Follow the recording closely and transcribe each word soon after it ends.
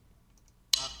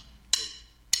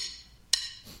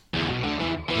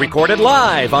Recorded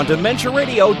live on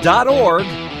DementiaRadio.org,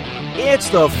 it's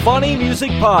the Funny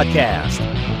Music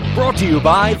Podcast. Brought to you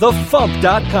by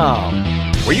TheFump.com,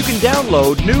 where you can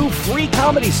download new free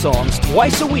comedy songs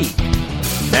twice a week.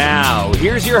 Now,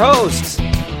 here's your hosts,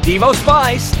 Devo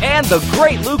Spice and the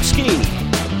great Luke Ski.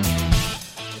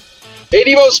 Hey,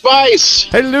 Devo Spice.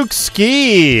 Hey, Luke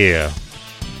Ski.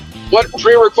 What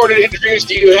pre-recorded interviews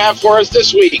do you have for us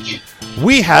this week?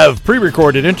 We have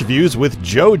pre-recorded interviews with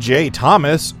Joe J.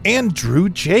 Thomas and Drew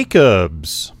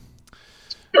Jacobs.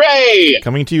 Hooray!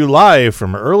 Coming to you live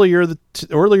from earlier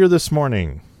this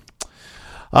morning.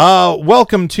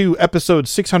 Welcome to episode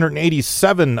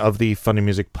 687 of the Funny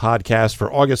Music Podcast for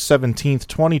August 17th,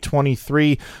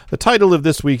 2023. The title of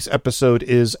this week's episode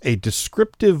is A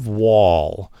Descriptive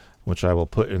Wall, which I will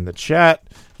put in the chat,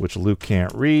 which Luke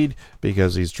can't read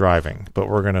because he's driving, but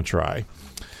we're going to try.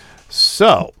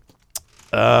 So,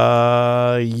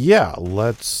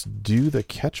 let's do the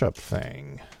catch-up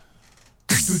thing.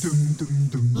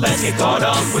 Let's get caught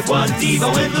up with what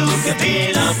Devo and Luke have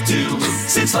been up to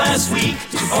since last week.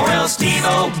 Or else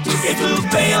Devo, if Luke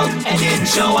bailed and didn't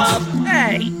show up.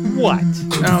 Hey, what?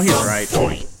 Oh, he's right.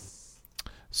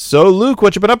 So, Luke,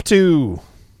 what you been up to?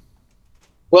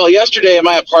 Well, yesterday in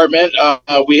my apartment,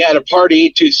 we had a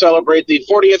party to celebrate the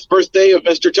 40th birthday of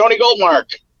Mr. Tony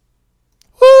Goldmark.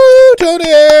 Woo,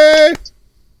 Tony!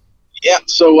 Yeah,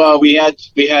 so we had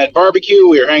barbecue.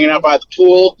 We were hanging out by the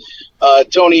pool.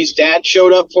 Tony's dad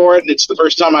showed up for it, and it's the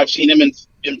first time I've seen him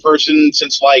in person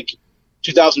since like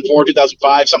 2004,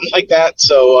 2005, something like that.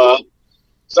 So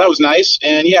that was nice.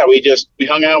 And yeah, we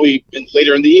hung out.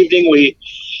 Later in the evening, we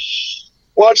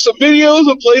watched some videos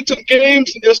and played some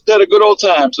games and just had a good old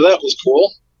time. So that was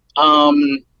cool.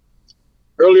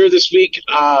 Earlier this week,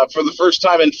 for the first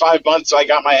time in 5 months, I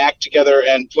got my act together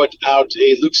and put out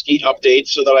a Luke Ski update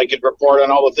so that I could report on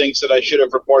all the things that I should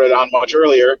have reported on much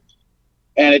earlier.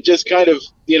 And it just kind of,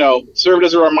 served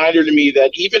as a reminder to me that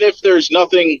even if there's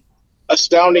nothing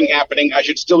astounding happening, I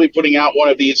should still be putting out one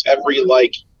of these every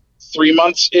 3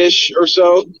 months-ish or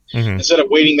so, instead of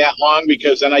waiting that long,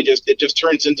 because then it just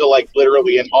turns into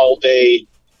literally an all day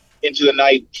into the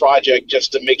night project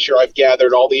just to make sure I've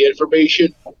gathered all the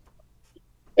information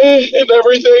and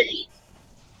everything.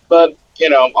 But,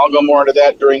 I'll go more into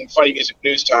that during Funny Music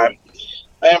News time.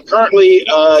 I am currently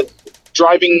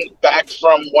driving back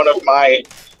from one of my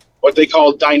what they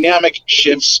call dynamic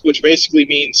shifts, which basically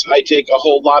means I take a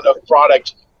whole lot of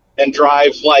product and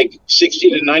drive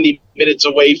 60 to 90 minutes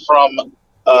away from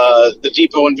the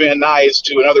depot in Van Nuys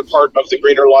to another part of the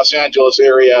greater Los Angeles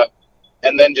area,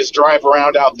 and then just drive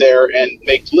around out there and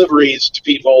make deliveries to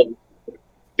people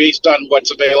based on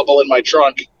what's available in my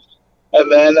trunk. And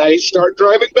then I start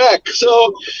driving back.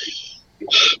 So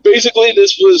basically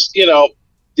this was,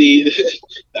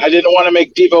 I didn't want to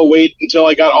make Devo wait until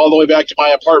I got all the way back to my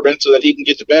apartment so that he can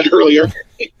get to bed earlier.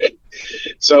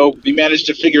 So we managed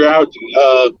to figure out,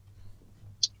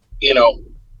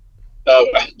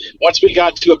 once we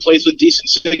got to a place with decent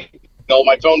signal,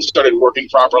 my phone started working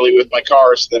properly with my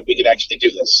car so that we could actually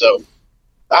do this. So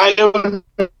I don't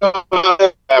know how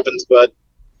that happens, but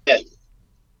yeah.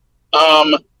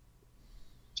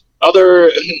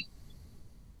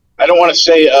 I don't want to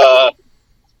say, I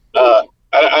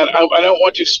don't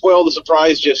want to spoil the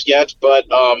surprise just yet, but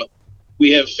we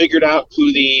have figured out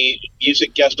who the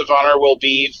music guest of honor will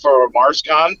be for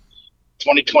MarsCon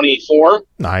 2024.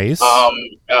 Nice.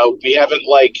 We haven't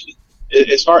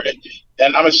as far,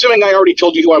 and I'm assuming I already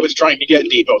told you who I was trying to get,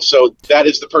 Devo. So that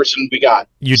is the person we got.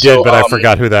 You did, but I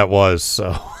forgot who that was.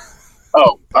 So.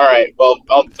 Oh, all right. Well,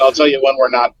 I'll tell you when we're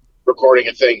not recording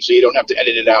a thing, so you don't have to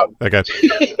edit it out. Okay.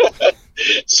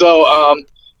 So,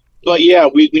 but yeah,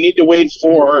 we need to wait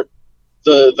for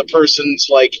the person's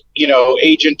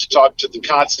agent to talk to the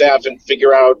con staff and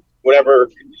figure out whatever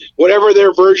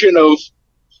their version of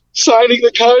signing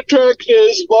the contract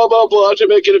is, blah blah blah, to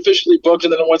make it officially booked.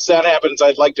 And then once that happens,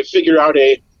 I'd like to figure out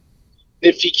a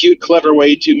nifty, cute, clever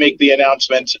way to make the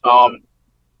announcement.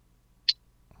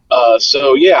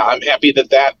 So yeah, I'm happy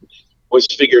that was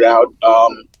figured out.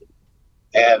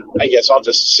 And I guess I'll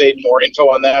just save more info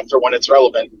on that for when it's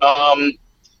relevant.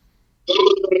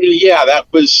 Yeah, I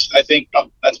think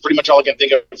that's pretty much all I can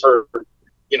think of for,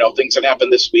 things that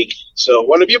happened this week. So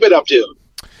what have you been up to?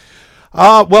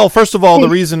 Well, first of all, the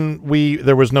reason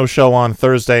there was no show on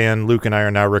Thursday and Luke and I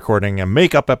are now recording a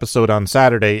makeup episode on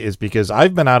Saturday is because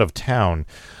I've been out of town.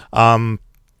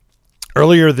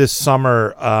 Earlier this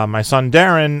summer, my son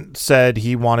Darren said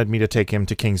he wanted me to take him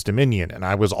to King's Dominion, and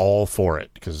I was all for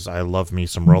it because I love me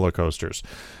some roller coasters.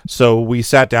 So we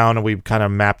sat down and we kind of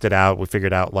mapped it out. We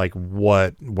figured out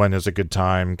when is a good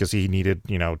time, because he needed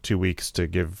 2 weeks to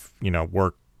give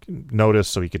work notice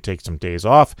so he could take some days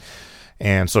off,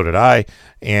 and so did I.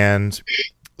 And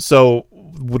so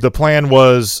the plan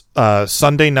was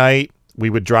Sunday night we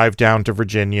would drive down to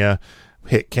Virginia,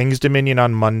 hit King's Dominion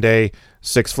on Monday,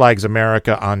 Six Flags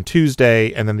America on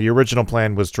Tuesday, and then the original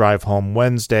plan was drive home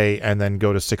Wednesday and then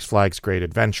go to Six Flags Great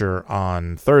Adventure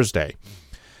on Thursday.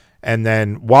 And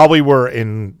then while we were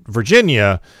in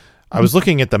Virginia, I was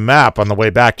looking at the map on the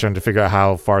way back trying to figure out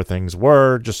how far things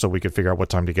were, just so we could figure out what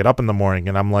time to get up in the morning.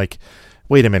 And I'm like,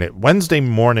 wait a minute, Wednesday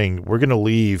morning we're going to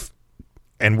leave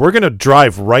and we're going to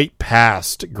drive right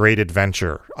past Great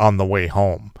Adventure on the way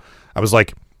home. I was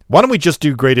like, why don't we just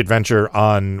do Great Adventure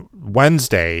on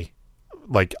Wednesday,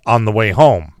 like on the way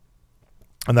home,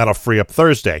 and that'll free up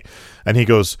Thursday. And he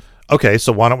goes, okay,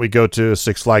 so why don't we go to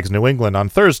Six Flags New England on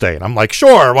Thursday? And I'm like,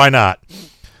 sure, why not?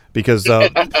 Because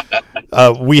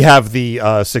we have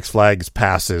the Six Flags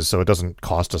passes, so it doesn't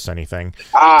cost us anything.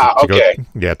 Okay.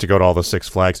 To go to all the Six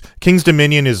Flags. King's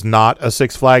Dominion is not a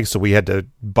Six Flags, so we had to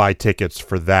buy tickets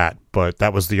for that, but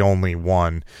that was the only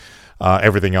one.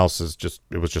 Everything else was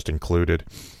just included.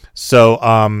 So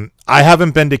I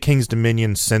haven't been to King's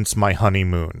Dominion since my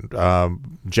honeymoon.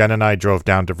 Jen and I drove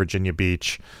down to Virginia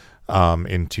Beach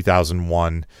in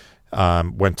 2001,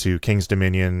 went to King's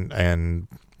Dominion and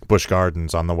Busch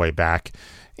Gardens on the way back.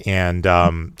 And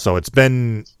so it's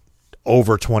been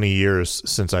over 20 years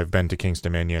since I've been to King's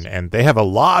Dominion, and they have a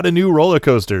lot of new roller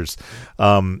coasters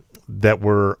that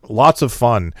were lots of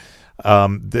fun.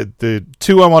 The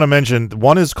two I want to mention,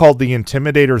 one is called the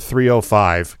Intimidator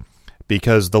 305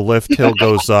 because the lift hill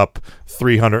goes up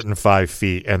 305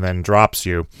 feet and then drops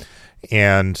you.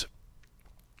 And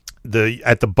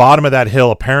at the bottom of that hill,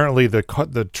 apparently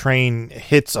the train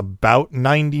hits about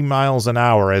 90 miles an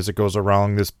hour as it goes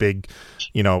along this big,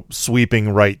 sweeping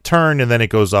right turn, and then it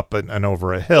goes up and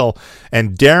over a hill.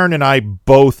 And Darren and I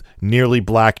both nearly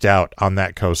blacked out on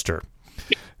that coaster.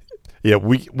 Yeah,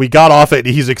 we got off it.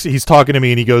 He's talking to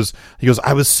me, and he goes,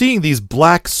 I was seeing these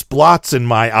black splots in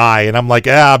my eye, and I'm like,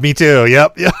 me too.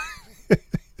 Yep.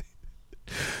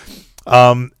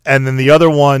 And then the other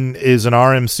one is an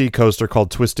RMC coaster called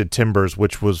Twisted Timbers,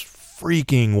 which was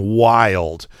freaking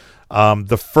wild.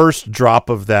 The first drop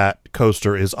of that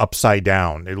coaster is upside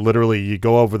down. It literally, you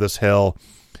go over this hill,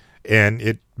 and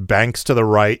it banks to the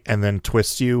right and then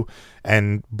twists you.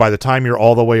 And by the time you're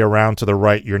all the way around to the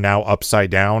right, you're now upside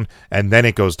down, and then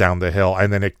it goes down the hill,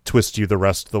 and then it twists you the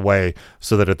rest of the way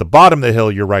so that at the bottom of the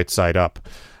hill, you're right side up.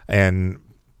 And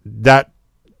that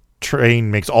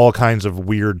train makes all kinds of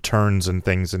weird turns and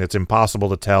things, and it's impossible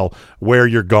to tell where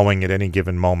you're going at any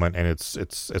given moment, and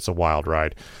it's a wild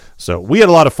ride. So we had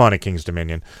a lot of fun at King's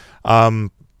Dominion.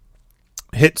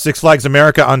 Hit Six Flags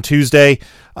America on Tuesday.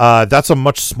 That's a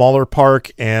much smaller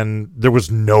park, and there was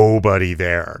nobody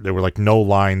there. There were like no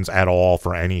lines at all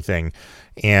for anything.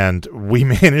 And we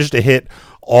managed to hit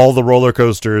all the roller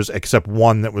coasters except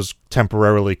one that was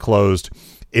temporarily closed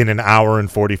in an hour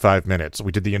and 45 minutes.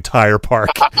 We did the entire park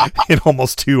in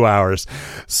almost 2 hours.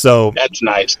 So that's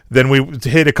nice. Then we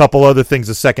hit a couple other things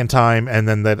a second time, and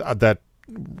then that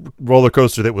roller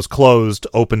coaster that was closed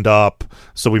opened up.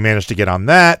 So we managed to get on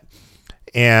that.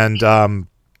 And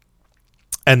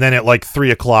then at like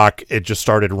 3:00, it just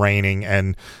started raining,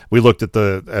 and we looked at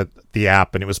the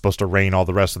app, and it was supposed to rain all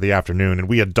the rest of the afternoon, and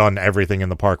we had done everything in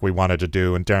the park we wanted to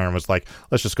do. And Darren was like,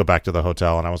 let's just go back to the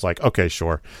hotel. And I was like, okay,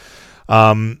 sure.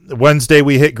 Wednesday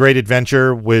we hit Great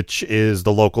Adventure, which is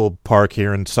the local park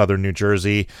here in southern New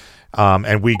Jersey.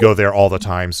 And we go there all the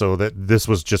time. So that this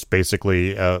was just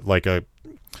basically, like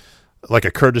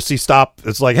a courtesy stop.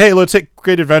 It's like, hey, let's hit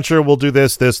Great Adventure. We'll do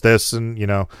this, and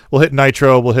we'll hit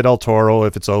Nitro. We'll hit El Toro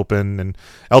if it's open, and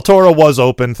El Toro was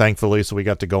open, thankfully, so we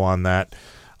got to go on that.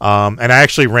 And I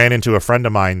actually ran into a friend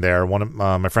of mine there. One of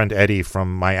my friend Eddie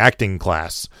from my acting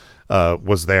class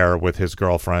was there with his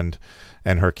girlfriend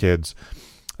and her kids.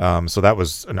 So that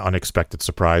was an unexpected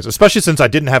surprise, especially since I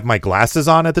didn't have my glasses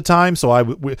on at the time. So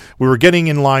we were getting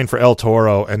in line for El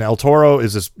Toro, and El Toro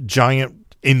is this giant,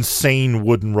 insane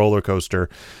wooden roller coaster,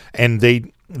 and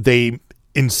they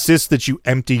insist that you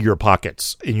empty your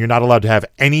pockets, and you're not allowed to have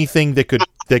anything that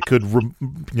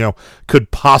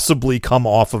could possibly come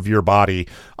off of your body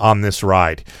on this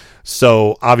ride.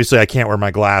 So obviously I can't wear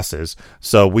my glasses,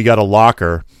 so we got a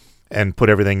locker and put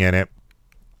everything in it,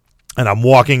 and I'm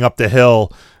walking up the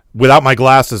hill without my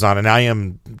glasses on, and I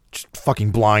am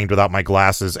fucking blind without my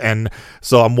glasses. And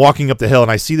so I'm walking up the hill,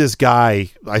 and I see this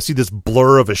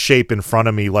blur of a shape in front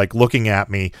of me, like looking at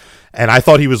me, and I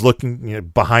thought he was looking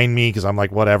behind me, because I'm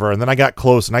like, whatever. And then I got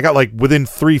close, and I got like within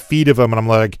 3 feet of him, and I'm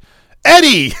like,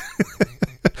 Eddie!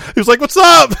 He was like, what's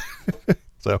up?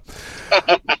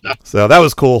 So that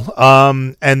was cool.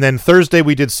 And then Thursday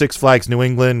we did Six Flags New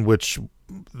England, which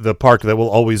the park that will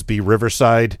always be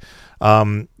Riverside.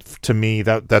 To me,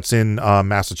 that's in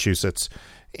Massachusetts,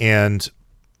 and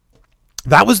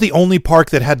that was the only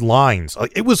park that had lines.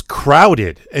 Like, it was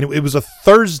crowded, and it was a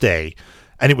Thursday,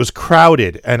 and it was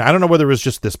crowded. And I don't know whether it was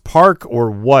just this park or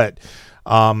what,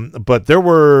 but there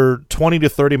were 20 to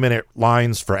 30 minute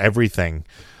lines for everything.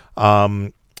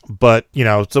 But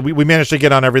so we managed to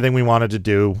get on everything we wanted to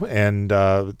do, and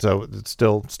so it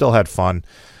still had fun.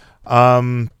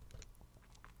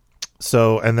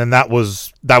 So, and then that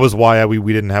was why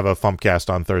we didn't have a FuMPcast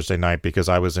on Thursday night, because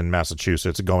I was in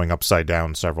Massachusetts going upside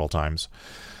down several times.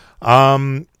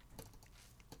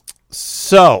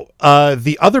 So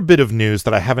the other bit of news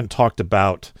that I haven't talked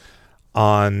about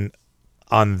on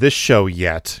this show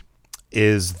yet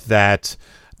is that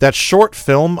short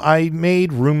film I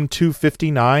made, Room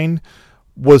 259,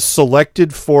 was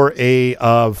selected for a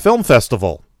film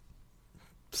festival.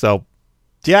 So,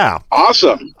 yeah.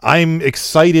 Awesome. I'm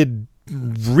excited,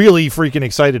 really freaking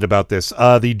excited about this.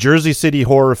 The Jersey City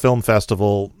Horror Film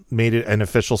Festival made it an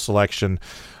official selection.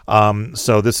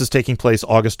 So this is taking place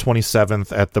August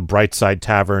 27th at the Brightside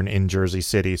Tavern in Jersey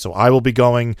City. So I will be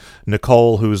going.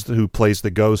 Nicole, who plays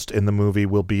the ghost in the movie,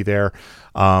 will be there.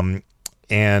 So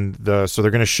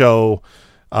they're going to show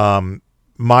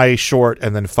my short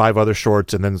and then 5 other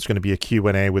shorts, and then it's going to be a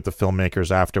Q&A with the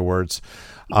filmmakers afterwards.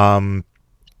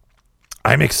 I'm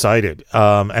excited.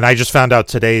 And I just found out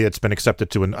today it's been accepted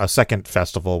to a second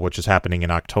festival, which is happening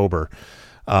in October.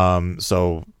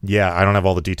 So yeah, I don't have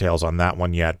all the details on that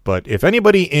one yet, but if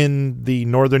anybody in the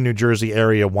northern New Jersey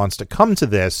area wants to come to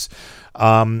this,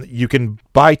 you can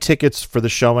buy tickets for the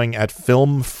showing at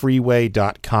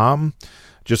filmfreeway.com.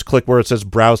 Just click where it says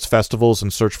browse festivals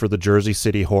and search for the Jersey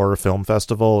City Horror Film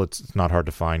Festival. It's not hard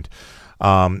to find.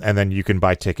 And then you can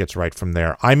buy tickets right from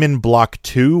there. I'm in block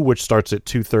 2, which starts at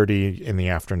 2:30 in the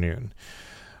afternoon.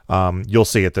 You'll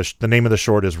see it. The name of the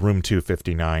short is Room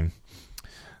 259.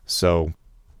 So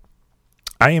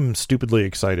I am stupidly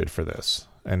excited for this,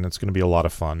 and it's going to be a lot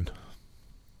of fun.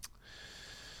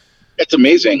 It's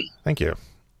amazing. Thank you.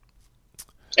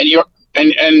 And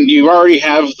you already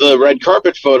have the red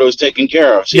carpet photos taken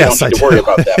care of, so you don't need to worry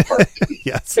about that part.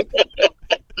 Yes.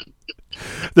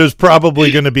 There's probably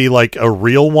going to be like a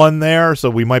real one there, so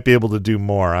we might be able to do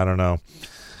more. I don't know.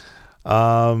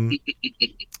 All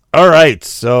right.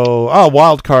 So,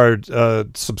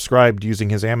 Wildcard subscribed using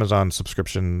his Amazon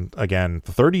subscription again,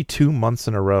 32 months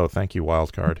in a row. Thank you,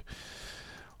 Wildcard.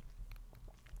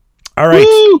 All right.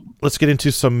 Woo! Let's get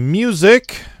into some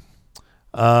music.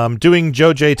 Doing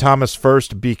Joe J. Thomas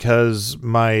first because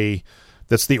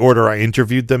that's the order I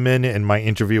interviewed them in, and my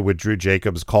interview with Drew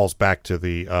Jacobs calls back to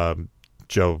the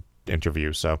Joe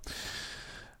interview. So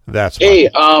that's hey.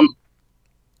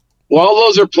 While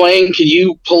those are playing, can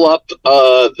you pull up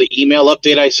the email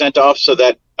update I sent off so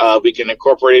that we can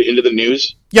incorporate it into the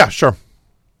news? Yeah, sure.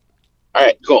 All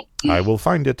right, cool. I will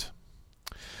find it.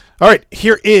 All right,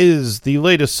 here is the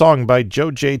latest song by Joe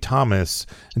J. Thomas,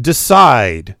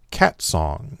 Decide, Cat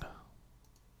Song.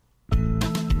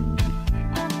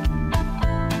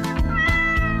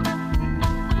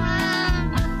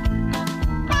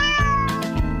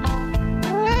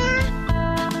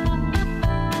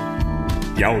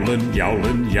 Yowlin',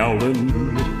 yowlin',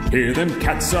 yowlin', hear them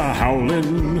cats a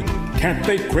howlin'. Can't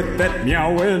they quit that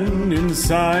meowin'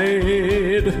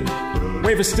 inside?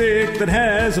 Wave a stick that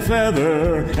has a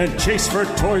feather and chase for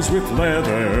toys with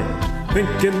leather,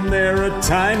 thinking they're a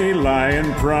tiny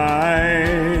lion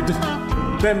pride.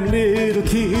 Them little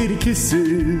kitty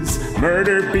kisses,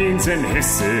 murder beans and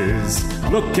hisses,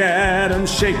 look at 'em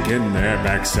shaking their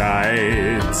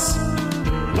backsides.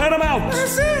 Let 'em out!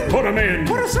 Put 'em in!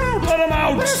 Put us out! Let 'em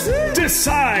out!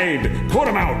 Decide! Put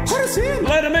 'em out! Put us in!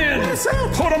 Let 'em in! Put us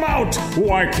out! Put 'em out!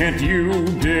 Why can't you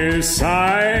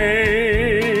decide?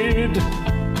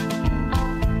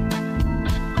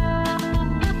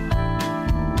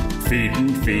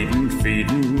 Feedin', feedin',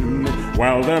 feedin',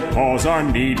 while their paws are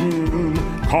kneadin',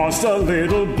 caused a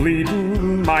little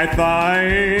bleedin' my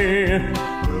thigh.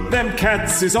 Them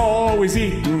cats is always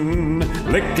eatin',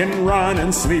 lickin',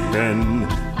 runnin', sleepin'.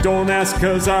 Don't ask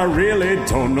 'cause I really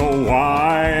don't know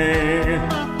why.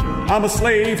 I'm a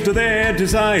slave to their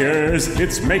desires,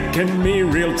 it's making me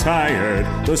real tired.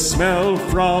 The smell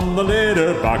from the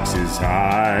litter box is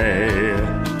high.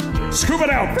 Scoop it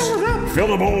out! Fill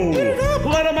the bowl!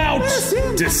 Let 'em out!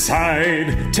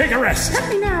 Decide! Take a rest!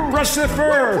 Brush the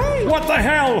fur! What the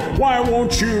hell? Why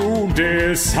won't you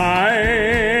decide?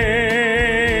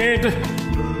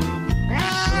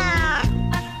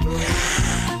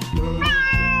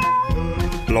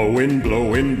 Blowin',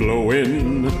 blowin',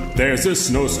 blowin', there's a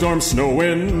snowstorm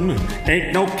snowin',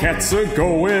 ain't no cats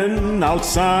a-goin'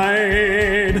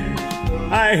 outside.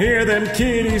 I hear them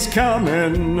kitties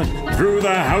comin', through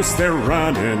the house they're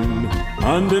runnin',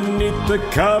 underneath the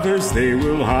covers they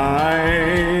will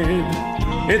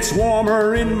hide. It's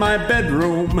warmer in my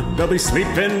bedroom, they'll be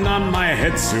sleeping on my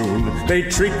head soon. They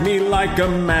treat me like a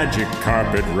magic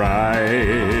carpet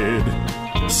ride.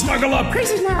 Snuggle up,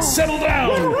 crazy now. Settle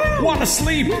down, wanna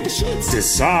sleep,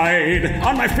 decide,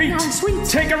 on my feet,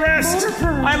 take a rest.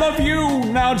 I love you,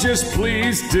 now just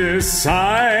please decide.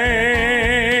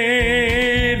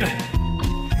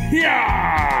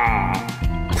 Yeah!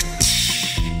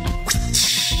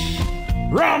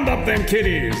 Round up them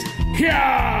kitties.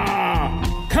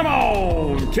 Yeah! Come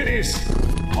on, kitties.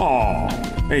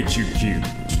 Aw, ain't you cute?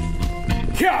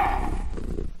 Yeah!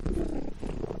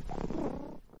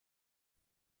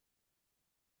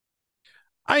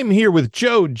 I'm here with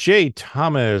Joe J.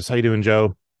 Thomas. How you doing,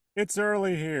 Joe? It's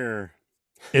early here.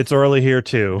 It's early here,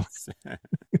 too.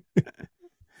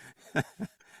 It's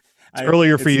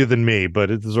earlier for you than me,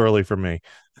 but it's early for me.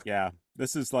 Yeah,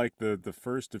 this is like the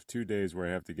first of 2 days where I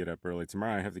have to get up early.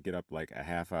 Tomorrow I have to get up like a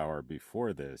half hour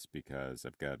before this because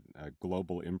I've got a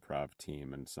global improv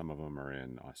team, and some of them are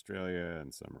in Australia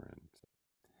and some are in...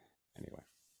 Anyway.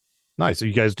 Nice. So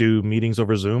you guys do meetings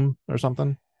over Zoom or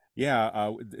something?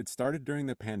 Yeah, it started during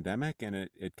the pandemic, and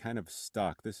it kind of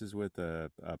stuck. This is with a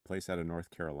place out of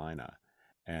North Carolina,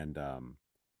 and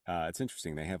it's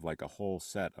interesting. They have like a whole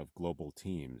set of global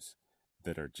teams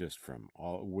that are just from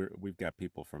we've got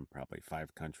people from probably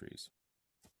 5 countries.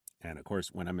 And of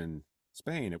course, when I'm in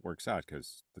Spain, it works out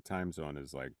because the time zone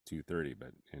is like 2:30,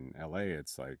 but in LA,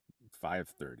 it's like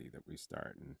 5:30 that we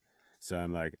start. And so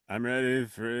I'm like, I'm ready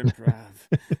for improv.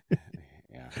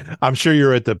 Yeah. I'm sure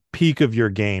you're at the peak of your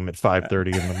game at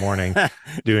 5:30 in the morning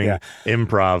doing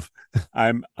improv.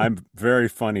 I'm very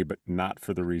funny, but not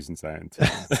for the reasons I intend.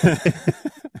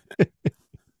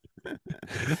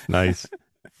 Nice.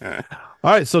 All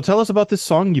right, so tell us about this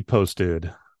song you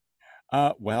posted.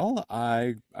 Well,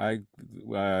 I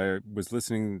was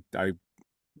listening. I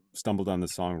stumbled on the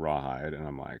song Rawhide, and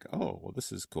I'm like, oh, well,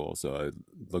 this is cool. So I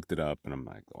looked it up, and I'm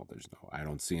like, oh, I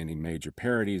don't see any major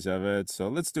parodies of it. So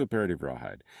let's do a parody of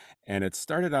Rawhide. And it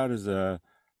started out as a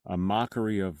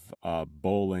mockery of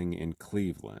bowling in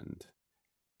Cleveland.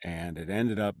 And it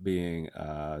ended up being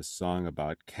a song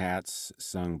about cats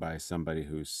sung by somebody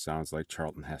who sounds like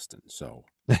Charlton Heston. So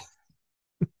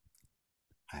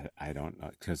I don't know,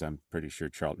 because I'm pretty sure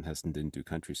Charlton Heston didn't do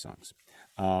country songs.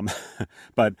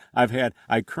 But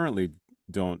I currently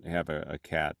don't have a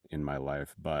cat in my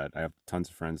life, but I have tons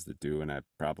of friends that do, and I've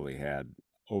probably had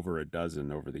over a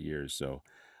dozen over the years. So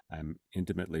I'm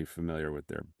intimately familiar with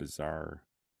their bizarre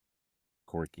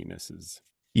quirkinesses.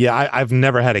 Yeah, I've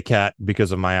never had a cat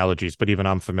because of my allergies, but even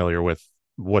I'm familiar with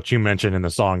what you mentioned in the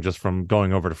song just from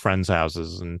going over to friends'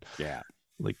 houses. And yeah,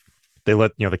 like they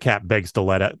let, the cat begs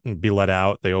to be let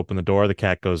out. They open the door, the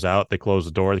cat goes out, they close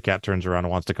the door, the cat turns around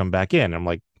and wants to come back in. I'm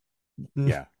like,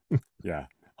 yeah.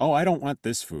 Oh, I don't want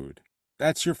this food.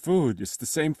 That's your food. It's the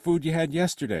same food you had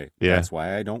yesterday. Yeah. That's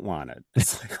why I don't want it.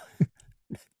 It's like,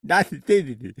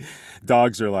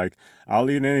 dogs are like,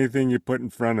 I'll eat anything you put in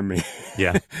front of me.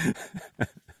 Yeah.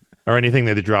 Or anything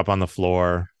that they drop on the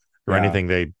floor, or anything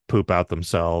they poop out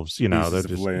themselves. They're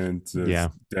just lint,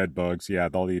 dead bugs. Yeah,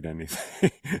 they'll eat anything.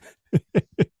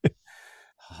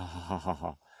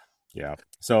 Yeah.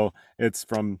 So it's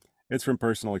from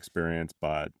personal experience,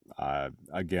 but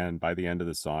again, by the end of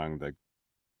the song, the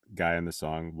guy in the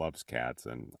song loves cats,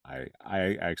 and I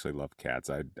actually love cats.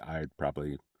 I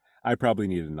probably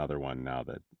need another one now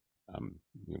that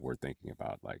we're thinking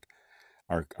about like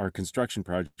our construction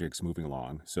project's moving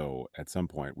along. So at some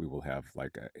point we will have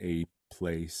like a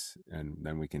place, and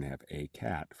then we can have a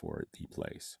cat for the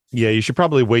place. Yeah, you should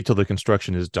probably wait till the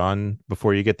construction is done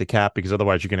before you get the cat, because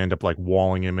otherwise you can end up like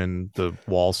walling him in the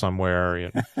wall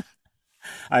somewhere.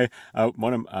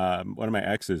 One of my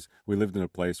exes, we lived in a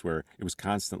place where it was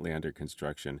constantly under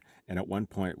construction, and at one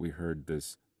point we heard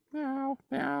this meow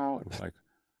meow, and we're like,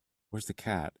 where's the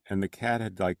cat? And the cat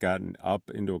had like gotten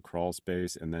up into a crawl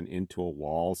space and then into a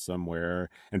wall somewhere.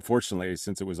 And fortunately,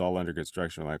 since it was all under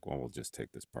construction, we're like, well, we'll just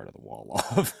take this part of the wall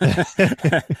off.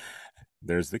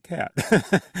 There's the cat.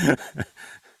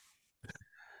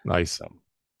 Nice. So,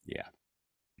 yeah.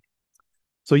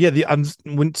 So yeah,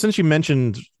 since you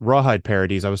mentioned Rawhide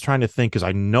parodies, I was trying to think, because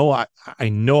I know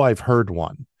I've heard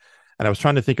one, and I was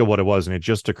trying to think of what it was, and it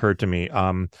just occurred to me.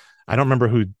 I don't remember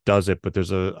who does it, but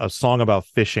there's a song about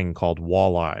fishing called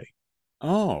Walleye.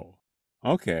 Oh,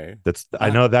 Okay. I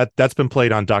know that's been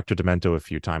played on Dr. Demento a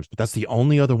few times, but that's the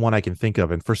only other one I can think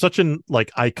of. And for such an like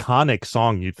iconic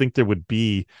song, you'd think there would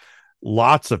be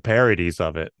lots of parodies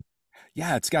of it.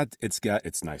 Yeah, it's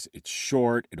nice. It's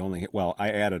short. I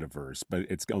added a verse, but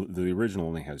the original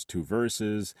only has 2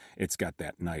 verses. It's got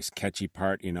that nice catchy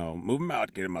part, move them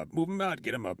out, get them up, move them out,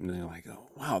 get them up. And they're like, oh,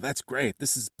 wow, that's great.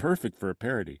 This is perfect for a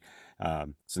parody.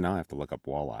 So now I have to look up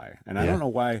Walleye. And I don't know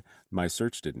why my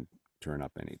search didn't turn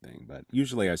up anything, but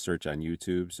usually I search on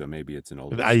YouTube, so maybe it's an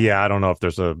older song. I don't know if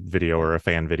there's a video or a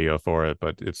fan video for it,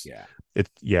 but it's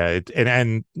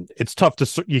tough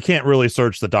to, you can't really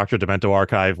search the Dr. Demento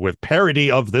archive with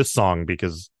parody of this song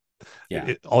because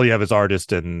all you have is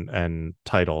artist and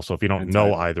title. So if you don't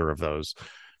know either of those,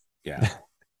 I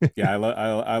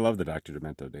love the Dr.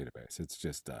 Demento database. It's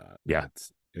just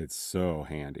it's so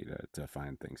handy to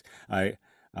find things. I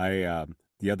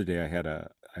the other day I had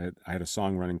a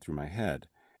song running through my head,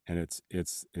 and it's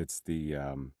the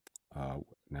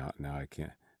now I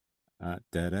can't and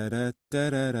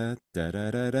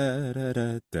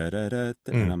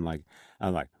I'm like,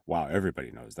 wow,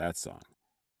 everybody knows that song.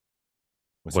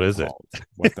 What is it?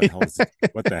 What the hell is it?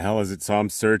 What the hell is it? So I'm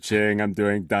searching, I'm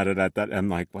doing da da da da. I'm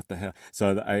like, what the hell?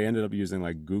 So I ended up using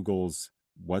like Google's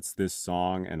 "What's this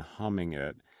song?" and humming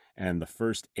it. And the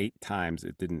first 8 times,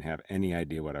 it didn't have any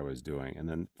idea what I was doing. And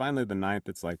then finally, the 9th,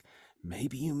 it's like,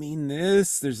 maybe you mean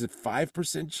this? There's a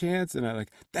 5% chance. And I'm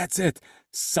like, that's it.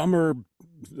 Summer,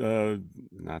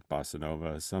 not bossa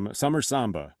nova, summer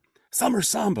samba. Summer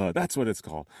samba. That's what it's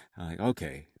called. I'm like,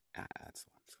 okay.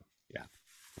 Yeah.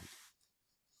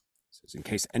 So in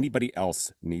case anybody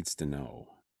else needs to know,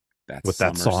 that's what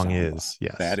that song is.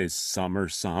 Yes. That is summer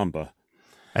samba.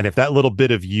 And if that little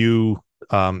bit of you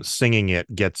singing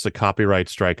it gets a copyright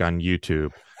strike on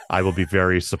YouTube, I will be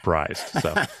very surprised.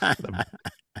 So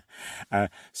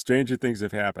stranger things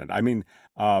have happened. I mean,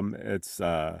 it's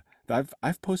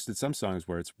I've posted some songs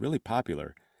where it's really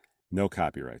popular, no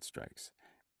copyright strikes,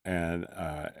 and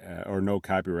or no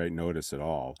copyright notice at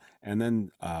all. And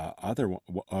then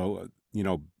Bob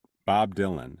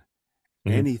Dylan,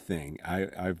 anything.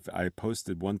 I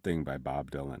posted one thing by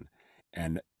Bob Dylan,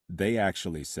 and they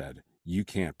actually said, you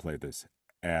can't play this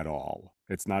at all.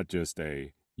 It's not just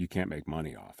you can't make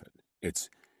money off it. It's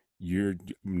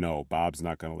no, Bob's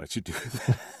not going to let you do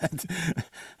that.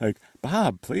 Like,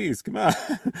 Bob, please, come on.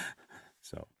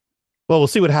 So, well, we'll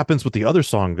see what happens with the other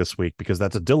song this week, because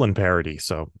that's a Dylan parody.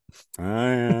 So,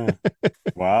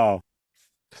 wow.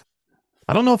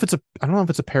 I don't know if it's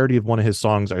a parody of one of his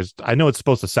songs. I know it's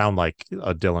supposed to sound like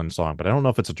a Dylan song, but I don't know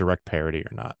if it's a direct parody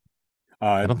or not.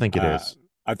 I don't think it is.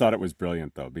 I thought it was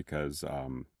brilliant though, because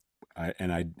I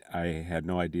had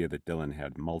no idea that Dylan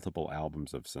had multiple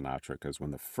albums of Sinatra, because when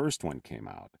the first one came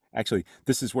out, actually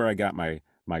this is where I got my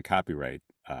copyright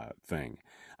thing.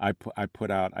 I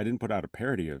didn't put out a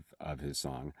parody of his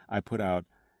song. I put out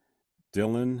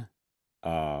Dylan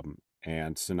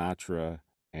and Sinatra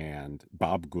and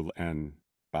Bob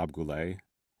Goulet,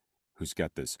 who's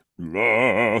got this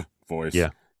voice,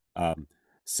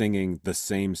 singing the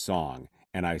same song.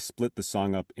 And I split the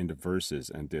song up into verses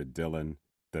and did Dylan,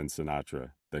 then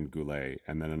Sinatra, then Goulet,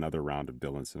 and then another round of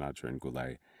Dylan, Sinatra, and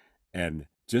Goulet. And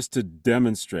just to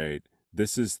demonstrate,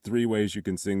 this is 3 ways you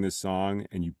can sing this song,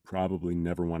 and you probably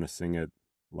never want to sing it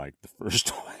like the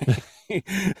first way.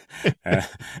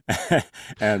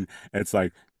 and it's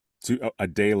like a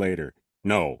day later,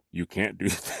 no, you can't do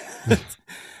that.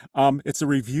 It's a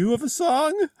review of a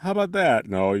song? How about that?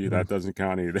 No, that doesn't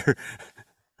count either.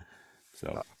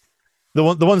 So... The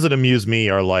ones that amuse me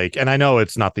are like, and I know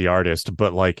it's not the artist,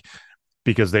 but like,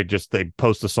 because they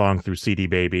post a song through CD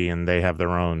Baby and they have their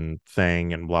own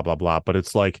thing and blah, blah, blah. But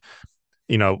it's like,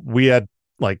 we had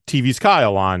like TV's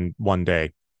Kyle on one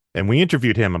day and we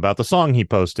interviewed him about the song he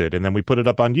posted, and then we put it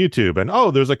up on YouTube,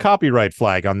 and there's a copyright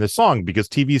flag on this song because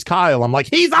TV's Kyle. I'm like,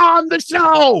 he's on the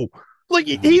show. Like,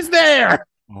 he's there.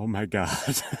 Oh my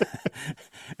God.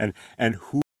 and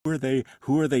who are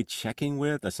they checking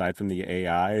with, aside from the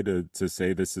AI, to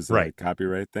say this is a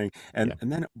copyright thing? And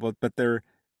then, but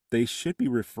they should be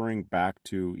referring back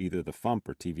to either the FuMP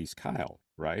or TV's Kyle,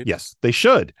 right? Yes, they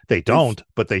should. They don't,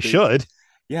 but they should.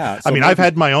 Yeah. So I mean, I've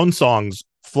had my own songs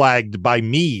flagged by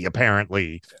me,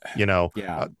 apparently,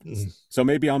 Yeah. So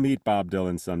maybe I'll meet Bob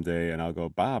Dylan someday and I'll go,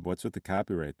 Bob, what's with the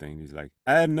copyright thing? He's like,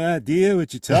 I have no idea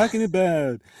what you're talking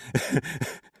about.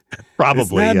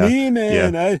 Probably. It's not me,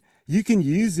 man. Yeah. You can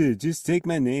use it. Just take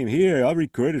my name. Here, I'll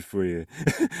record it for you.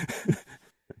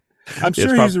 I'm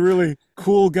sure he's a really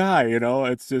cool guy,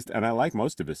 It's just, and I like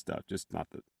most of his stuff, just not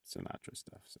the Sinatra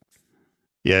stuff. So.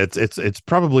 Yeah, it's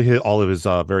probably all of his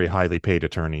very highly paid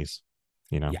attorneys,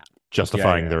 Yeah.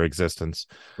 justifying their existence.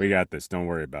 We got this. Don't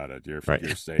worry about it. You're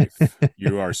safe.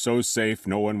 You are so safe.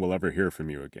 No one will ever hear from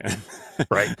you again.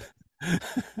 Right.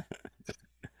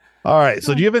 All right.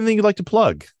 So do you have anything you'd like to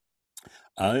plug?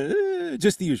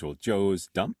 Just the usual. Joe's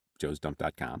Dump,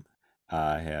 joesdump.com,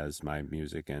 has my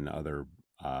music and other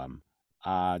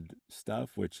odd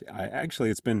stuff, which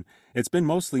it's been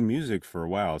mostly music for a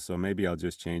while, so maybe I'll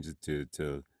just change it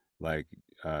to like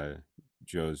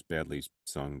Joe's Badly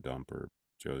Sung Dump or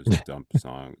Joe's Dump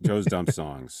Song,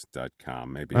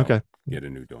 joesdumpsongs.com. Maybe I'll get a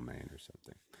new domain or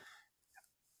something.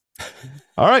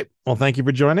 All right. Well, thank you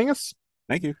for joining us.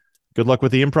 Thank you. Good luck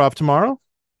with the improv tomorrow.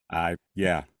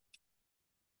 Yeah.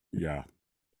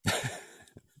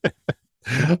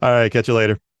 All right. Catch you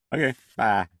later. Okay.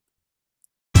 Bye.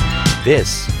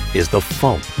 This is the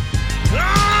FuMP.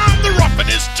 I'm the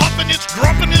ruffinest, tuffinest,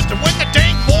 grumpinest, and when the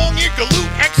dang long ear galoot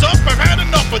acts up, I've had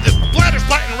enough of this. Bladders,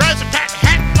 flat, and razor pat,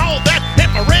 hat, and all that.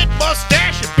 Hit my red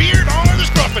mustache and beard on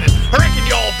this gruffiness. I reckon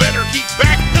y'all better keep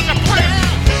back, cause I'm playing.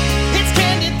 It's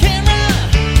candid camera,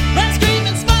 red scream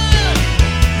and smile.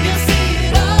 You'll see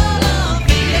it all on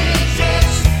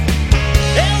VHS.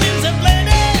 Aliens have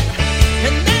landed,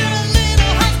 and they're a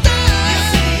little hostile. You'll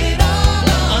see it all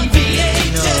on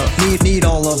VHS. Need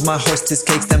all of my hostess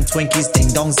cakes, them Twinkies,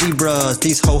 ding dong zebras.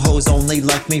 These ho-hos only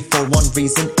like me for one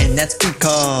reason, and that's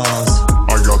because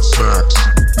I got snacks,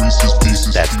 Reese's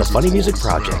Pieces. That's the Funny Music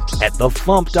Project at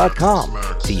thefump.com.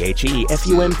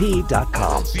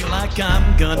 TheFUMP.com. Feel like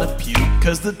I'm gonna puke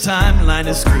cause the timeline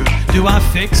is screwed. Do I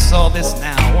fix all this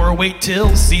now or wait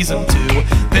till season 2?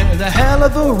 Been a hell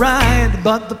of a ride,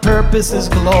 but the purpose is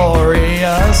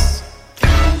glorious.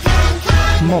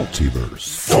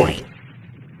 Multiverse.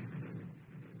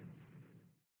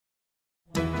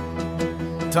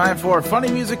 Time for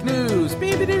funny music news.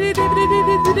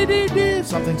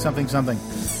 Something.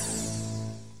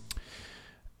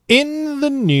 In the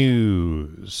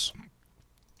news,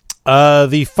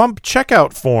 the FuMP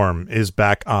checkout form is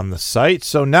back on the site,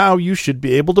 so now you should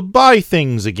be able to buy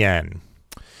things again.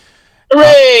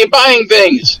 Hooray! Buying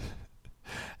things!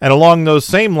 And along those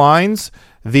same lines,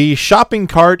 the shopping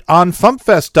cart on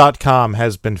FuMPFest.com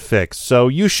has been fixed, so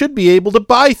you should be able to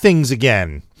buy things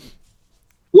again.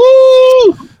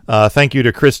 Woo! Thank you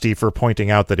to Christy for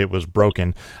pointing out that it was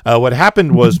broken. What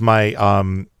happened was my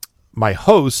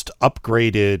host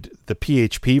upgraded the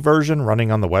PHP version running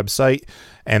on the website,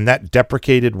 and that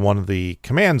deprecated one of the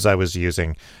commands I was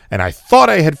using. And I thought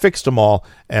I had fixed them all,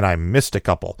 and I missed a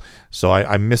couple. So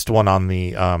I missed one on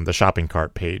the shopping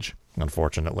cart page,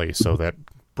 unfortunately. So that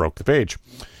broke the page.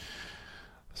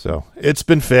 So it's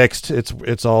been fixed.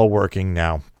 It's all working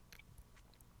now.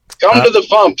 Come to the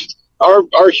FuMP.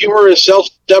 Our humor is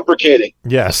self-deprecating.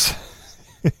 Yes.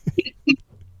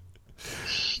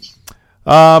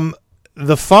 The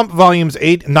FuMP volumes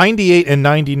 98 and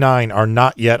 99 are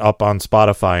not yet up on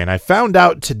Spotify, and I found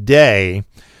out today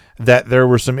that there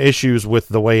were some issues with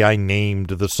the way I named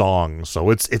the song, so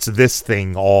it's this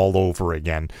thing all over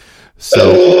again.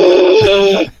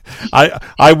 So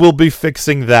I will be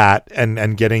fixing that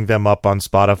and getting them up on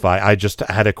Spotify. I just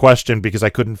had a question because I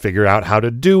couldn't figure out how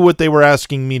to do what they were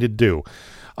asking me to do.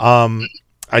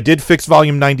 I did fix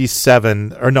volume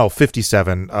 57, or no,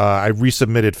 57. I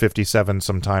resubmitted 57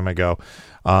 some time ago.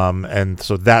 And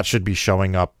so that should be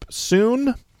showing up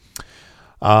soon.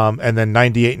 And then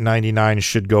 98 and 99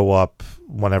 should go up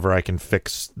whenever I can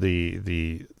fix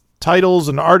the titles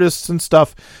and artists and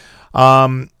stuff.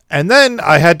 And then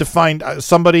I had to find,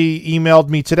 somebody emailed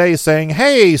me today saying,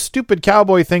 hey, Stupid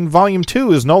Cowboy Thing Volume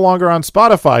 2 is no longer on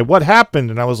Spotify. What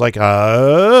happened? And I was like,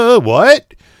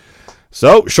 what?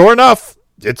 So, sure enough,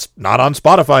 it's not on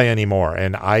Spotify anymore.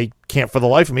 And I can't for the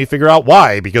life of me figure out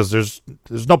why, because there's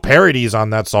no parodies on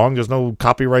that song. There's no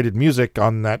copyrighted music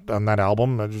on that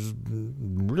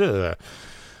album.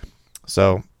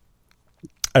 So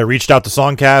I reached out to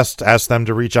Songcast, asked them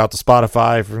to reach out to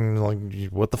Spotify for, like,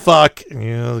 what the fuck?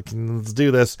 Let's do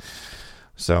this.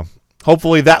 So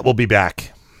hopefully that will be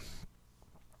back.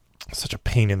 Such a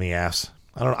pain in the ass.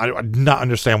 I do not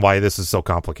understand why this is so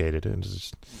complicated. It's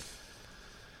just,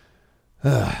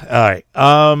 all right.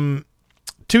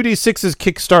 2D6's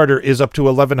Kickstarter is up to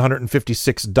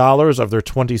 $1,156 of their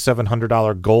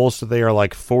 $2,700 goal, so they are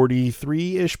like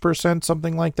 43-ish%,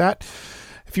 something like that.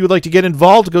 If you would like to get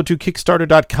involved, go to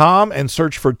Kickstarter.com and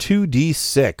search for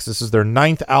 2D6. This is their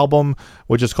 9th album,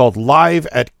 which is called Live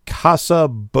at Casa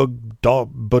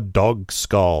Budog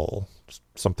Skull.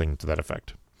 Something to that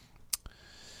effect.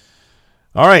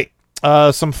 All right.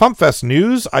 some FuMPFest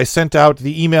news. I sent out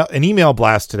an email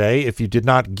blast today. If you did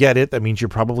not get it, that means you're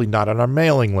probably not on our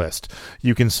mailing list.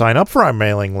 You can sign up for our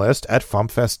mailing list at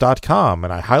FuMPFest.com,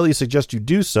 and I highly suggest you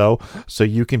do so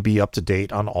you can be up to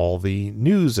date on all the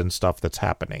news and stuff that's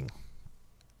happening.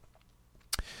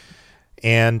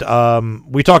 And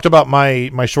we talked about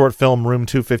my short film Room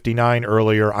 259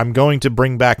 earlier. I'm going to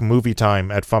bring back movie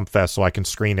time at FuMPFest so I can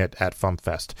screen it at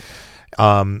FuMPFest.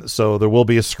 So there will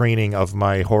be a screening of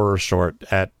my horror short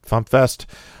at FuMPFest.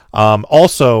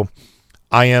 Also,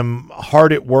 I am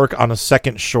hard at work on a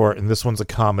second short, and this one's a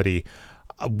comedy.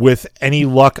 With any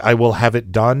luck, I will have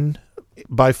it done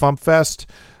by FuMPFest.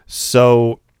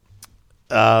 So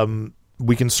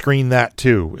we can screen that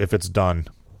too if it's done.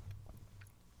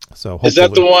 So hopefully. Is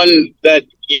that the one that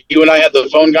you and I had the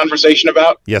phone conversation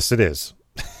about? Yes, it is.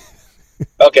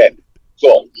 Okay,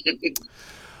 cool.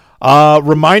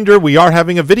 Reminder, we are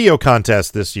having a video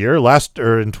contest this year.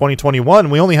 In 2021,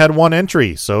 we only had one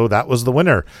entry, so that was the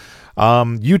winner.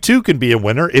 You too can be a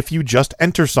winner if you just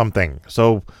enter something.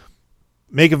 So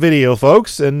make a video,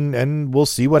 folks, and we'll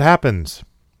see what happens.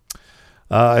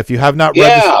 If you have not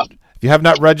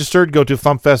registered, go to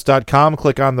FuMPFest.com,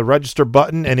 click on the register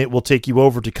button, and it will take you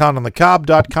over to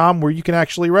ConOnTheCob.com where you can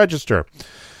actually register.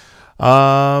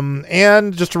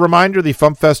 And just a reminder, the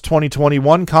FuMPFest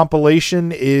 2021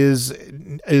 compilation is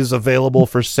available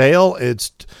for sale. It's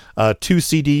 2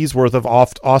 CDs worth of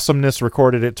awesomeness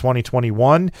recorded at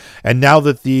 2021. And now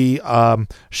that the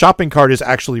shopping cart is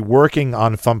actually working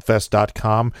on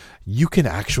FuMPFest.com, you can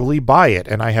actually buy it.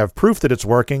 And I have proof that it's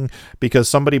working because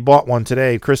somebody bought one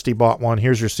today. Christy bought one.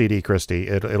 Here's your CD, Christy.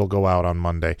 It'll go out on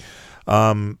Monday.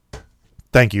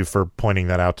 Thank you for pointing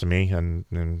that out to me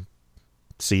and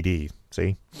CD,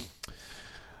 see?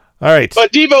 All right.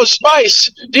 But Devo Spice,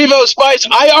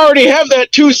 I already have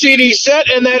that 2 CD set,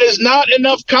 and that is not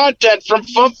enough content from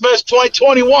FuMPFest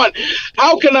 2021.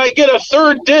 How can I get a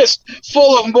third disc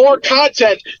full of more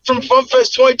content from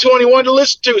FuMPFest 2021 to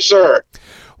listen to, sir?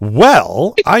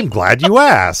 Well, I'm glad you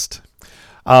asked.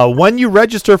 When you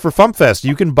register for FuMPFest,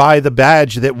 you can buy the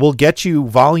badge that will get you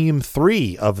Volume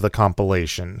 3 of the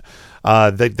compilation.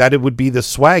 That it would be the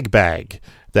swag bag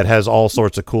that has all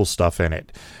sorts of cool stuff in it.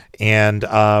 And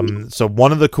so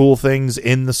one of the cool things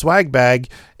in the swag bag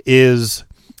is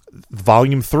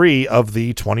Volume 3 of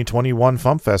the 2021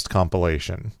 FuMPFest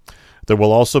compilation. There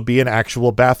will also be an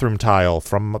actual bathroom tile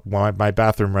from my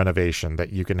bathroom renovation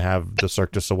that you can have the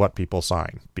Cirque du Soleil people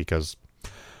sign, because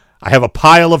I have a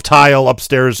pile of tile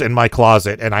upstairs in my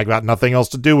closet and I got nothing else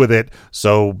to do with it,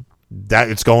 so that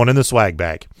it's going in the swag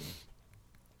bag.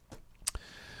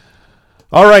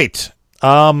 All right.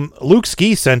 Luke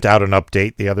Ski sent out an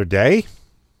update the other day.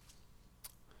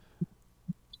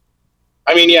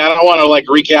 I mean, yeah, I don't want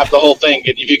to recap the whole thing.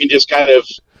 If you can just kind of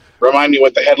remind me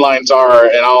what the headlines are,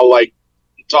 and I'll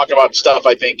talk about stuff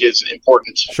I think is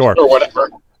important. Sure. Or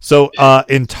whatever. So,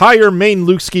 entire main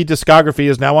Luke Ski discography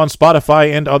is now on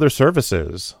Spotify and other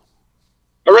services.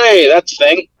 Hooray, that's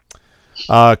the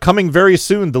thing. Coming very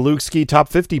soon, the Luke Ski Top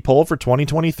 50 poll for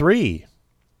 2023.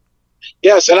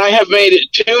 Yes, and I have made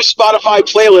 2 Spotify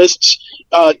playlists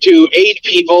to aid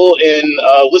people in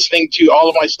listening to all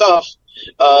of my stuff.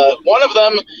 One of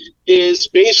them is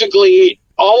basically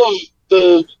all of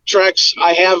the tracks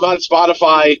I have on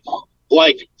Spotify,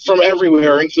 from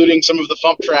everywhere, including some of the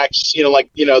FuMP tracks,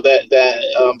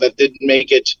 that didn't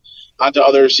make it onto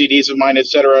other CDs of mine,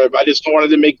 etc. I just wanted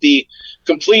to make the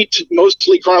complete,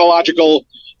 mostly chronological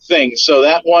thing. So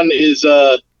that one is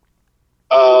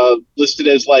listed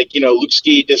as Luke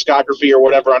Ski discography or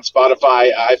whatever on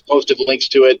Spotify. I've posted links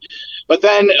to it. But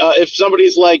then if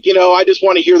somebody's I just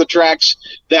want to hear the tracks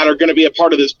that are going to be a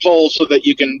part of this poll so that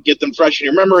you can get them fresh in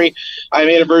your memory, I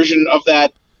made a version of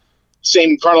that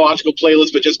same chronological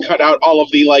playlist, but just cut out all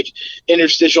of the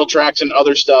interstitial tracks and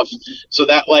other stuff. So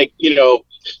that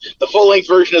the full length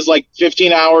version is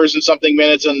 15 hours and something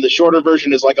minutes, and the shorter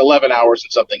version is 11 hours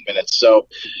and something minutes. So,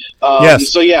 yes.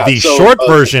 So yeah, the short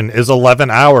version is 11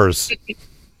 hours.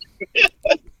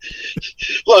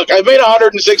 Look, I've made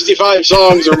 165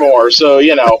 songs or more, so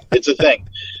it's a thing.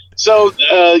 So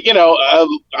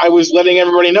I was letting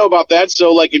everybody know about that.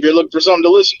 So if you're looking for something to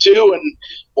listen to and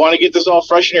want to get this all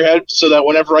fresh in your head, so that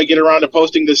whenever I get around to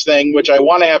posting this thing, which I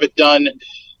want to have it done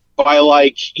by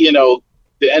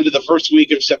the end of the first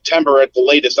week of September at the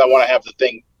latest, I want to have the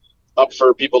thing up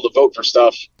for people to vote for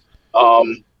stuff.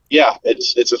 Yeah,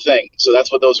 it's a thing. So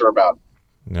that's what those are about.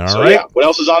 All right. Yeah, what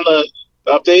else is on the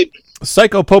update?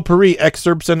 Psycho Potpourri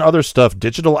excerpts and other stuff.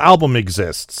 Digital album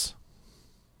exists.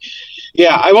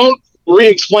 Yeah, I won't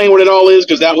re-explain what it all is,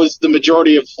 because that was the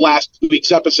majority of last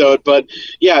week's episode. But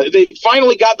yeah, they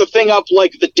finally got the thing up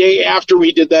like the day after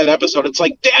we did that episode. It's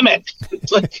like, damn it!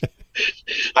 It's like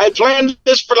I planned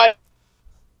this for like,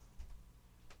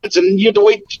 and you had to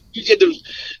wait. You had to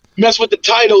mess with the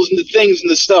titles and the things and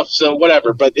the stuff. So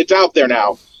whatever, but it's out there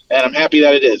now, and I'm happy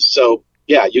that it is. So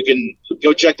yeah, you can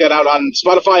go check that out on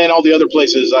Spotify and all the other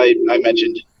places I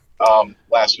mentioned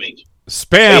last week.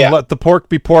 Spam, yeah. Let the Pork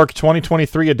Be Pork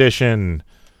 2023 edition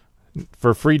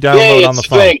for free download on the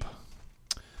FuMP.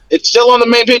 It's still on the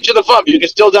main page of the FuMP. You can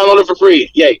still download it for free.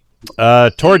 Yay.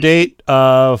 Tour date,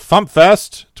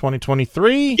 FuMPFest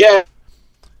 2023. Yeah.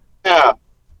 Yeah.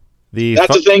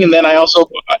 That's a thing, and then I also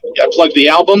plugged the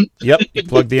album. Yep, you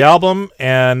plugged the album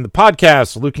and the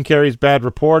podcast, Luke and Carrie's Bad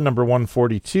Rapport, number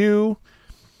 142.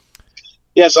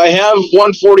 Yes, I have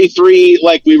 143.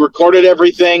 Like, we recorded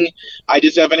everything. I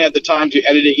just haven't had the time to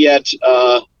edit it yet.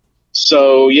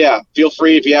 So, yeah, feel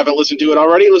free, if you haven't listened to it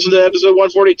already, listen to episode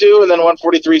 142, and then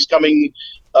 143 is coming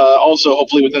also,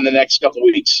 hopefully, within the next couple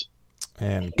weeks.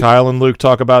 And Kyle and Luke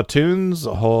talk about tunes,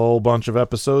 a whole bunch of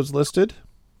episodes listed.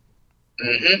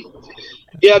 Mm-hmm.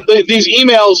 Yeah, these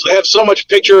emails have so much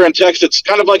picture and text, it's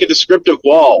kind of like a descriptive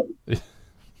wall.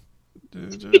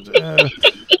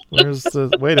 Where's the...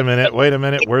 Wait a minute.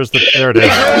 Where's the... There it is.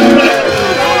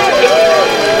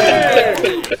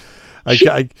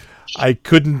 I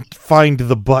couldn't find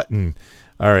the button.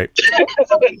 All right.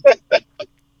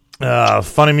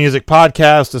 Funny Music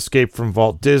Podcast, Escape from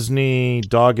Walt Disney,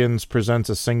 Doggins presents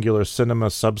a singular cinema,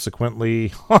 subsequently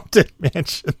Haunted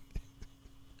Mansion.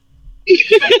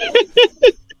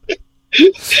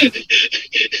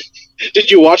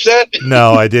 Did you watch that?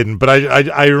 No, I didn't. But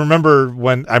I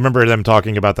remember them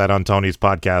talking about that on Tony's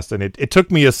podcast, and it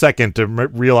took me a second to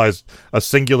realize a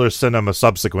singular cinema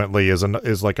subsequently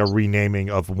is like a renaming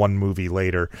of one movie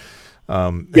later.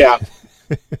 Yeah,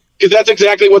 because that's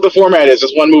exactly what the format is.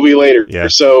 It's one movie later. Yeah.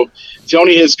 So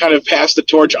Tony has kind of passed the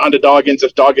torch onto Doggins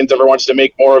if Doggins ever wants to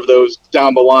make more of those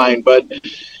down the line. But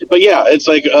yeah, it's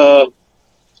like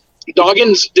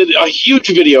Doggins did a huge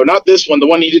video, not this one. The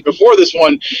one he did before this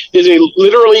one is a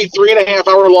literally 3.5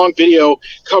 hour long video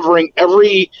covering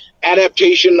every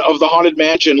adaptation of the Haunted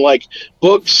Mansion, like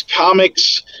books,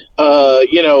 comics,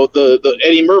 the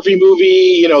Eddie Murphy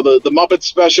movie, the Muppet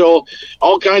special,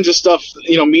 all kinds of stuff,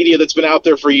 media that's been out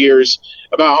there for years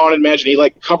about Haunted Mansion. He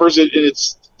covers it in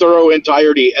its thorough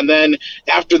entirety. And then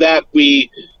after that, we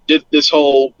did this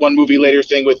whole one movie later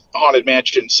thing with Haunted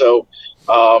Mansion. So,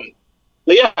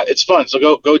 but yeah, it's fun.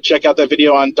 So go check out that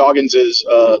video on Doggins's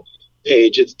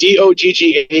page. It's Doggans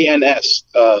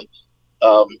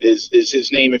is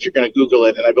his name if you're going to Google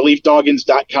it, and I believe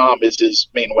Doggins.com is his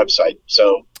main website.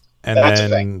 So that's a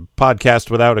thing. Podcast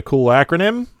without a cool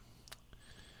acronym.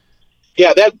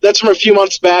 Yeah, that's from a few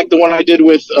months back. The one I did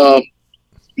with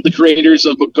the creators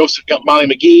of Ghost of Molly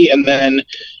McGee, and then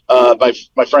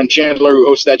my friend Chandler, who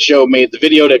hosts that show, made the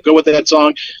video to go with that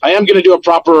song. I am going to do a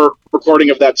proper recording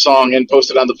of that song and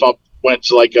post it on the FuMP when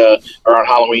it's around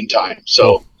Halloween time.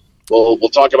 So we'll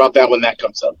talk about that when that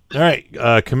comes up. All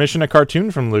right, commission a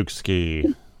cartoon from Luke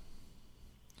Ski.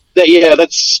 Yeah,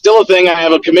 that's still a thing. I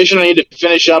have a commission I need to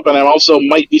finish up, and I also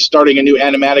might be starting a new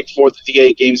animatic for the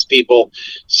TA Games people.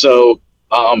 So,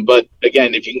 but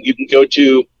again, if you can go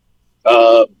to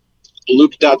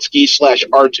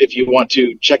luke.ski/art if you want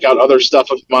to check out other stuff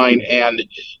of mine, and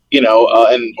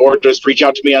or just reach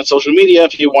out to me on social media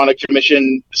if you want to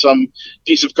commission some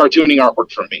piece of cartooning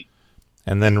artwork from me.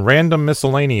 And then random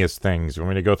miscellaneous things. You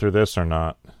want me to go through this or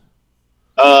not?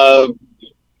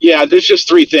 Yeah, there's just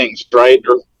 3 things, right?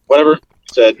 Or whatever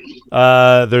said.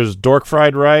 There's Dork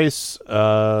Fried Rice,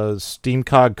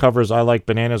 Steamcog covers I Like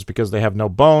Bananas Because They Have No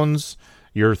Bones,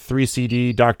 your 3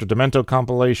 CD Dr. Demento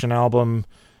compilation album,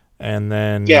 and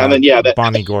then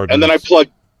Bonnie Gordon. And then I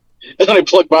plug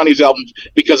Bonnie's album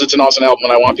because it's an awesome album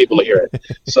and I want people to hear it.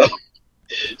 So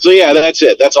yeah, that's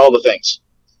it. That's all the things.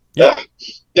 Yeah.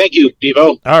 Thank you,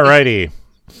 Devo. All righty.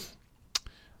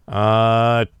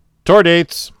 Tour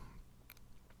dates.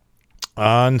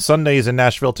 On Sundays in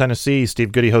Nashville, Tennessee,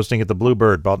 Steve Goody hosting at the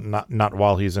Bluebird, but not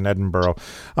while he's in Edinburgh.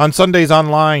 On Sundays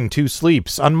online, 2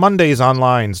 Sleeps. On Mondays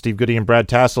online, Steve Goody and Brad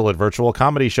Tassel at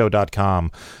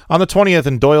virtualcomedyshow.com. On the 20th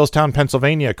in Doylestown,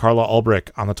 Pennsylvania, Carla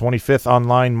Ulbrich. On the 25th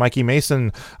online, Mikey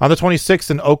Mason. On the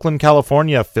 26th in Oakland,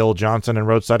 California, Phil Johnson and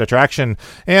Roadside Attraction.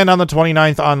 And on the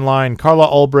 29th online, Carla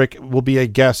Ulbrich will be a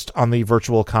guest on the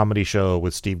Virtual Comedy Show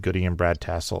with Steve Goody and Brad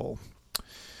Tassel.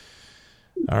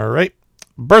 All right.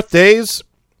 Birthdays.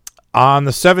 On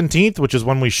the 17th, which is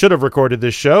when we should have recorded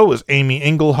this show, was Amy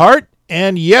Engelhardt.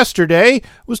 And yesterday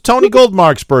was Tony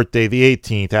Goldmark's birthday, the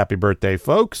 18th. Happy birthday,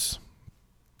 folks.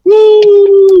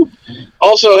 Woo!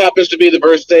 Also happens to be the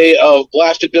birthday of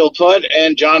Blasted Bill Putt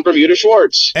and John Bermuda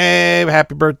Schwartz. Hey,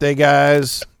 happy birthday,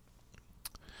 guys.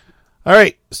 All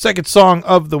right, second song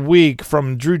of the week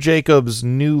from Drew Jacobs'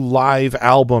 new live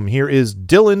album. Here is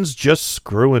Dylan's Just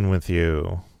Screwin' With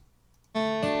You.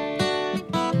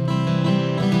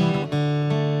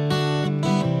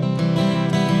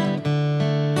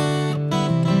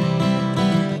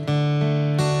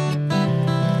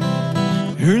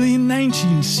 Early in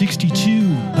 1962,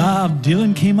 Bob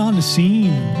Dylan came on the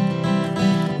scene.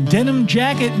 Denim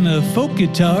jacket and a folk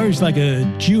guitars like a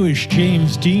Jewish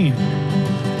James Dean.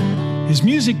 His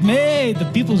music made the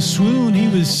people swoon. He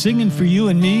was singing for you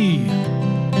and me.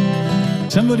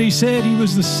 Somebody said he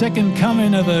was the second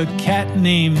coming of a cat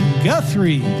named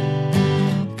Guthrie.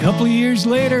 A couple of years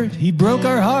later, he broke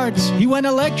our hearts. He went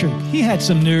electric. He had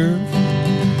some nerve.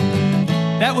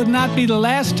 That would not be the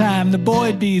last time the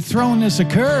boy'd be throwing us a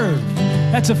curve.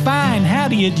 That's a fine how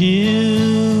do you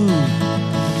do.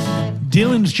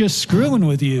 Dylan's just screwing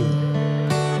with you.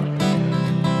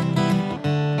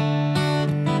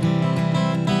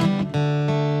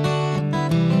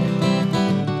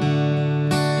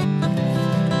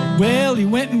 Well, he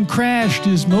went and crashed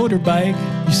his motorbike.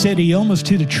 He said he almost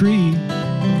hit a tree.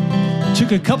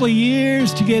 Took a couple of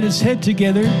years to get his head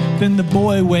together. Then the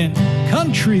boy went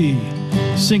country,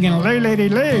 singing lay, lady,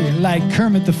 lay, like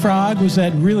Kermit the Frog. Was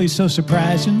that really so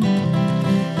surprising?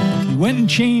 He went and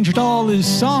changed all his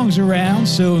songs around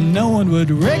so no one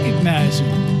would recognize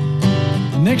him.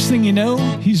 The next thing you know,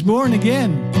 he's born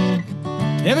again.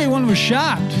 Everyone was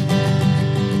shocked.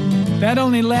 That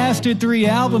only lasted 3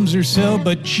 albums or so,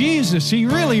 but Jesus, he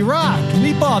really rocked.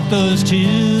 We bought those too.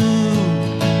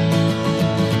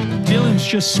 Dylan's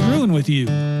just screwing with you.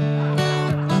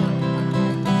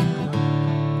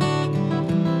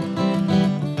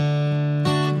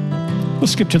 We'll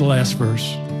skip to the last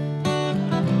verse.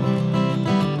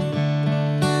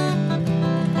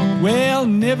 Well,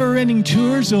 never-ending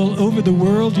tours all over the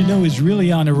world, you know he's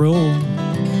really on a roll.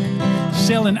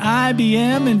 Selling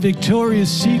IBM and Victoria's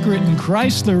Secret and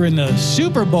Chrysler in the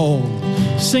Super Bowl.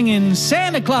 Singing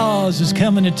Santa Claus is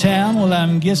coming to town. Well,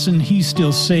 I'm guessing he's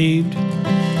still saved.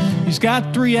 He's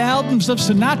got 3 albums of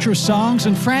Sinatra songs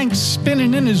and Frank's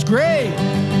spinning in his grave.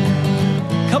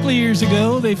 A couple of years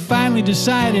ago, they finally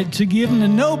decided to give him the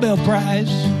Nobel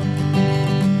Prize.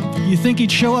 You think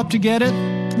he'd show up to get it?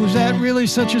 Was that really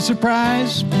such a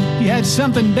surprise? He had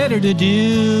something better to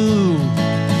do.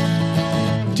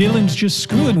 Dylan's just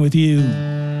screwing with you.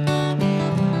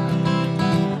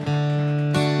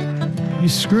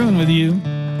 He's screwing with you.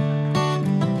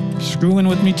 Screwing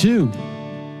with me too.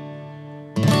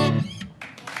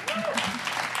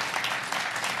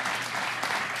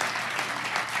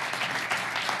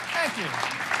 Thank you.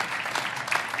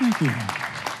 Thank you.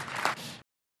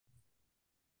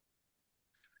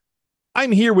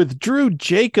 I'm here with Drew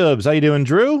Jacobs. How you doing,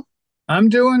 Drew? I'm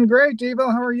doing great,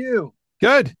 Devo. How are you?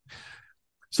 Good.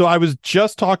 So I was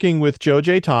just talking with Joe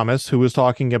J. Thomas, who was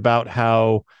talking about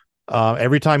how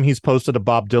every time he's posted a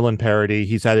Bob Dylan parody,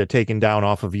 he's had it taken down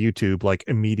off of YouTube, like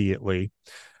immediately.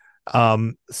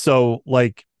 So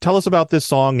like, tell us about this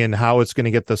song and how it's going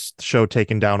to get this show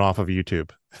taken down off of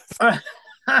YouTube.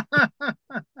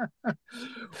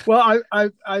 Well,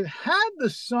 I've had the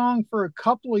song for a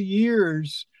couple of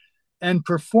years and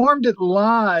performed it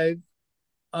live.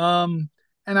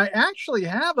 And I actually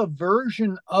have a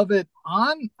version of it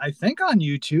I think on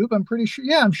YouTube. I'm pretty sure.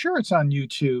 Yeah, I'm sure it's on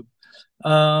YouTube.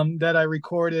 That I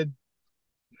recorded.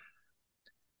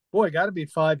 Boy, got to be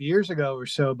 5 years ago or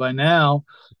so by now.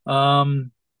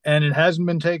 And it hasn't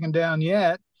been taken down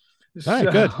yet. All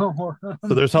right, good. So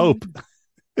there's hope.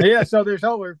 Yeah, so there's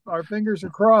hope. Our fingers are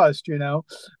crossed, you know.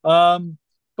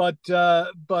 But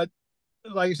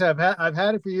like I said, I've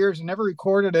had it for years and never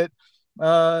recorded it.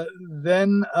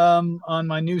 Then on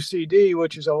my new CD,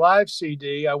 which is a live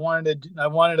CD, I wanted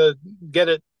to get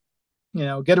it, you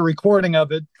know, get a recording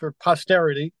of it for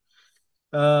posterity.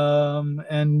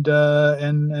 And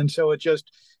so it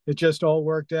just all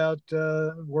worked out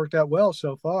well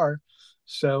so far.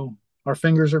 So our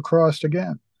fingers are crossed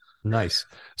again. Nice.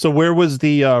 So where was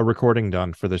the recording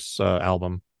done for this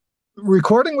album?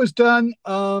 Recording was done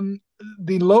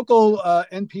the local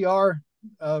NPR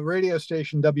radio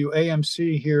station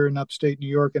WAMC here in upstate New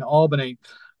York in Albany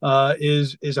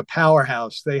is a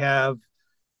powerhouse. They have,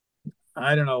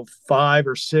 I don't know, 5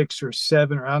 or 6 or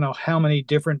 7 or I don't know how many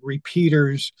different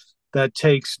repeaters that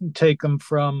take them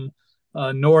from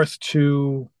north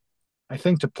to, I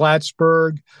think, to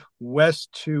Plattsburgh,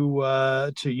 west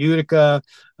to Utica,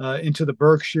 into the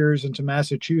Berkshires, into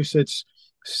Massachusetts,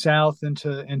 south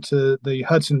into the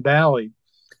Hudson Valley.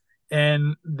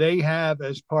 and they have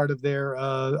as part of their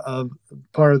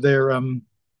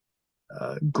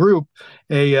group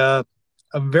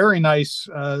a very nice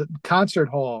concert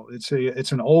hall.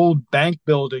 It's an old bank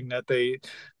building that they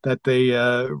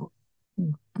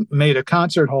made a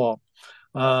concert hall,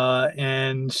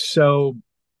 and so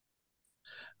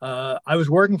I was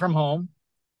working from home,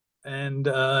 and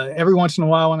every once in a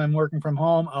while when I'm working from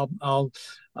home, I'll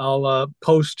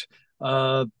post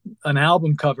an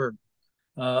album cover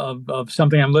of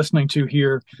something I'm listening to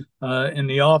here in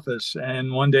the office.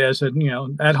 And one day I said,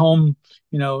 at home,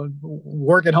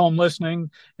 work at home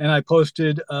listening, and I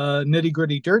posted a Nitty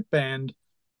Gritty Dirt Band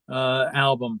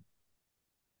album.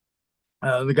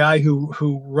 The guy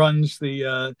who runs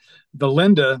the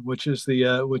Linda, which is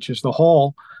the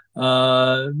hall,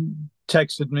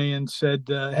 texted me and said,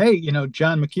 "Hey,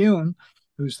 John McEwen,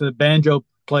 who's the banjo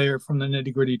player from the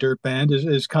Nitty Gritty Dirt Band,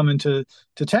 is coming to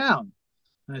town."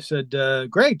 And I said,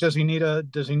 "Great. Does he need a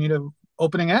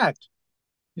opening act?"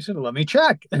 He said, "Let me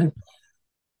check." The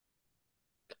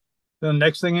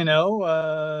next thing you know,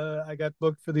 I got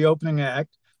booked for the opening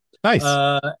act. Nice.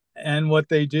 And what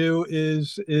they do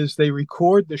is they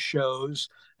record the shows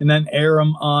and then air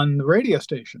them on the radio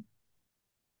station.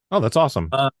 Oh, that's awesome.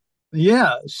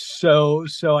 Yeah. So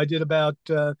I did about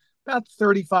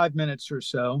 35 minutes or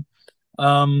so.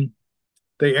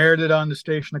 They aired it on the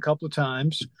station a couple of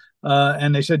times,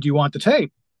 and they said, "Do you want the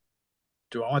tape?"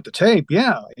 Do I want the tape?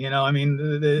 Yeah.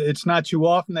 It's not too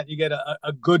often that you get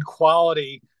a good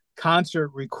quality concert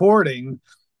recording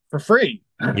for free.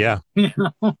 Yeah.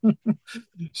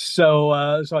 So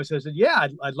I said, "Yeah,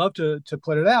 I'd love to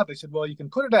put it out." They said, "Well, you can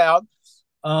put it out,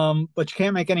 but you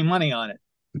can't make any money on it."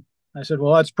 I said,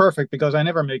 "Well, that's perfect because I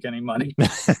never make any money."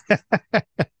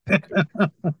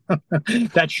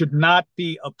 That should not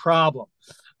be a problem.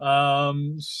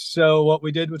 So what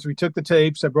we did was we took the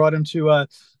tapes. I brought them to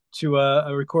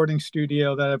a recording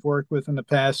studio that I've worked with in the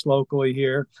past locally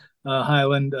here,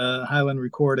 Highland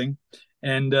Recording,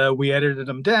 and we edited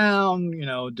them down.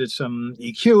 Did some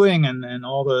EQing and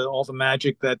all the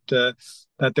magic that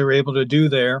they're able to do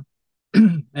there.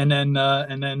 and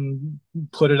then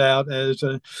put it out as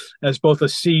both a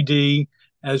CD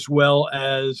as well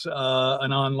as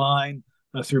an online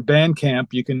through Bandcamp.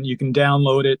 You can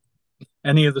download it,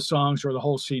 any of the songs or the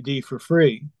whole CD for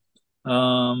free.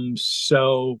 Keeping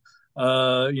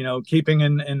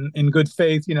in good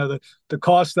faith, the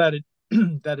cost that it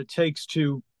that it takes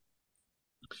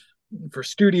for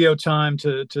studio time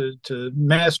to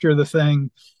master the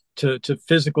thing, to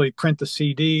physically print the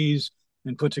CDs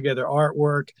and put together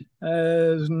artwork,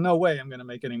 there's no way I'm going to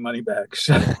make any money back.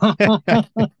 So.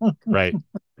 Right.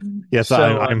 Yes,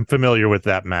 So, I'm familiar with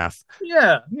that math.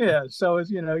 Yeah. So it's,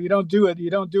 you don't do it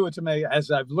to make, as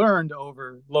I've learned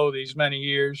over these many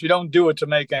years, you don't do it to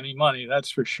make any money. That's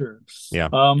for sure. Yeah.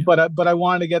 But I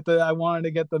wanted to get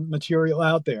the material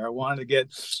out there. I wanted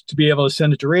to be able to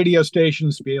send it to radio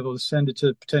stations, to be able to send it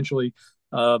to potentially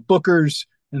bookers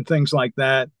and things like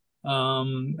that.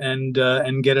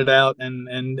 And get it out,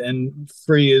 and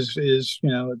free is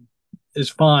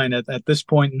fine at this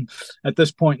point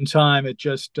in time. It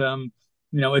just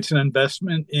it's an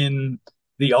investment in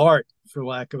the art, for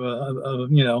lack of a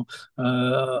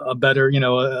better,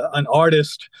 an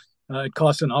artist. It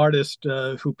costs an artist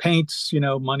who paints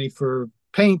money for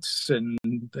paints and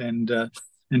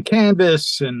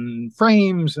canvas and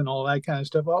frames and all that kind of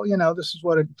stuff. Well, this is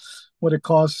what it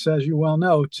costs, as you well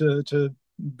know, to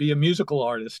be a musical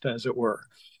artist, as it were.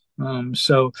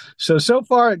 So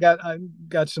far I got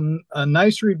a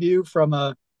nice review from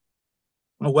a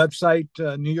website,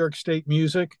 New York State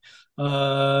Music,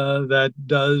 that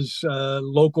does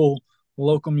local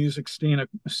music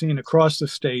scene across the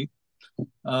state,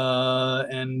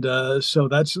 so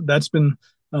that's been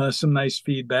some nice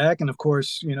feedback. And of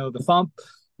course, the FuMP,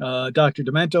 Dr.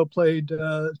 Demento played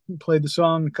the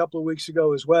song a couple of weeks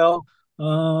ago as well.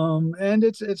 And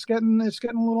it's getting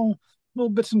little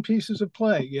bits and pieces of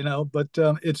play, but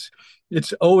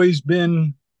it's always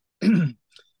been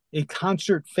a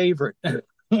concert favorite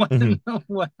when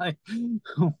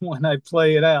I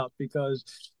play it out, because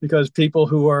people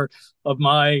who are of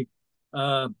my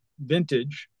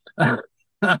vintage, a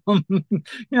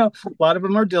lot of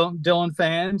them are Dylan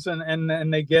fans,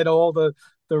 and they get all the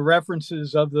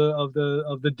references of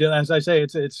the as I say,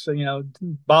 it's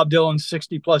Bob Dylan's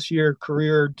 60 plus year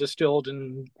career distilled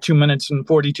in 2 minutes and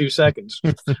 42 seconds.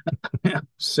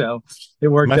 So it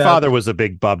worked. My out. father was a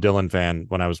big Bob Dylan fan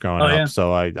when I was growing up, yeah.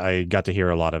 so I got to hear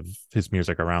a lot of his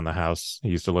music around the house. He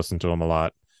used to listen to him a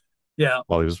lot. Yeah,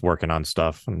 while he was working on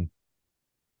stuff, and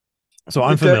so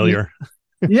I'm familiar.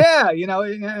 Yeah,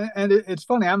 and it's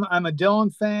funny. I'm a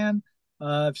Dylan fan.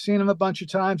 I've seen him a bunch of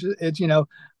times. It's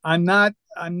I'm not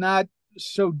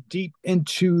so deep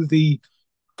into the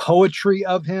poetry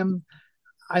of him.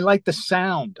 I like the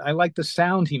sound. I like the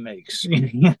sound he makes,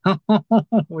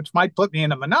 which might put me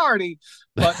in a minority,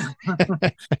 but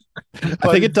I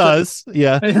think it does.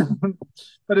 Yeah.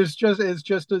 But it's just as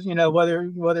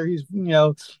whether he's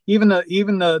even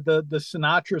the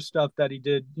Sinatra stuff that he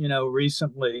did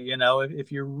recently,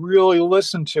 if you really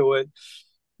listen to it,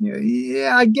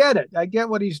 yeah, I get it. I get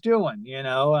what he's doing.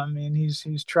 I mean,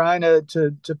 he's trying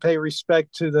to pay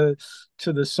respect to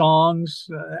the songs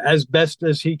as best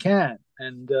as he can,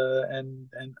 and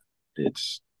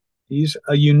he's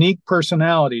a unique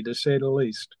personality, to say the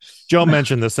least. Joe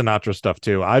mentioned the Sinatra stuff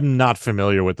too. I'm not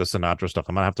familiar with the Sinatra stuff.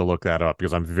 I'm gonna have to look that up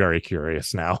because I'm very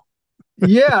curious now.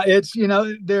 Yeah, it's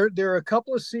there are a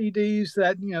couple of CDs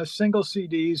that single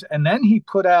CDs, and then he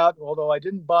put out, although I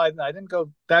didn't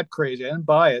go that crazy, I didn't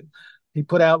buy it. He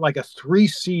put out like a 3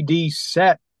 CD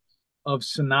set of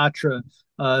Sinatra.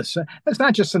 So it's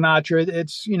not just Sinatra,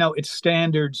 it's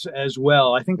standards as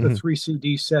well. I think the 3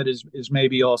 CD set is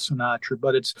maybe all Sinatra,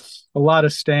 but it's a lot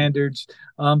of standards.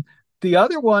 The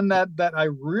other one that I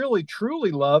really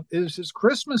truly love is his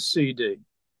Christmas CD.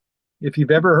 If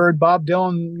you've ever heard Bob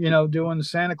Dylan, doing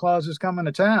Santa Claus is Coming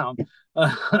to Town.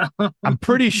 I'm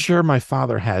pretty sure my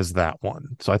father has that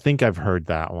one. So I think I've heard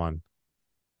that one.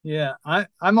 Yeah,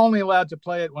 I'm only allowed to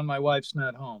play it when my wife's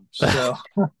not home. So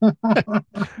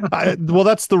well,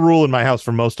 that's the rule in my house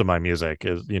for most of my music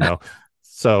is,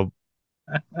 so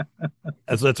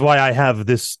that's why I have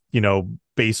this,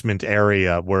 basement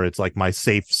area where it's like my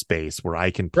safe space where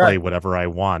I can play whatever I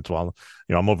want while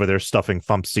I'm over there stuffing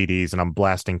FuMP CDs and I'm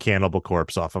blasting Cannibal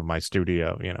Corpse off of my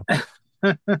studio.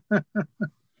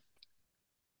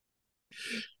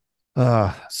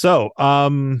 So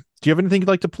do you have anything you'd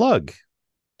like to plug?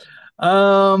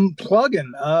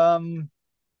 Plugin,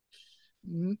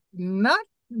 not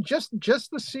just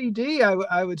the CD.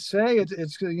 I would say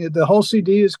it's the whole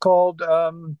CD is called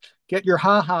Get Your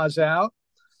Ha-Has Out.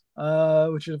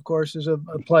 Which of course is a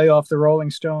play off the Rolling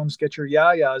Stones' "Get Your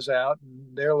Ya-Ya's Out,"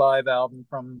 their live album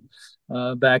from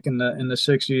back in the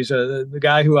 60s. The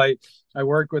guy who I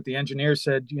worked with, the engineer,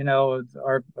 said,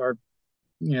 our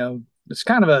it's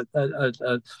kind of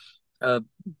a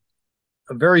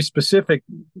very specific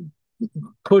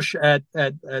push at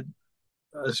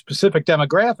a specific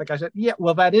demographic. I said, yeah,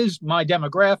 well, that is my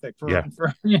demographic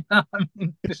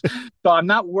so I'm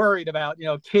not worried about,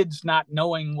 kids not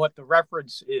knowing what the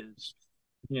reference is,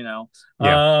 and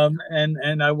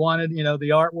I wanted, the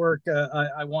artwork,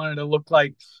 I wanted to look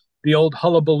like the old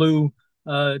Hullabaloo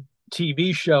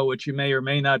TV show, which you may or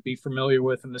may not be familiar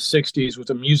with in the 60s, was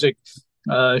a music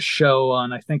show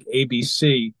on, I think,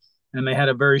 ABC. And they had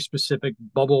a very specific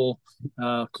bubble,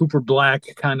 Cooper Black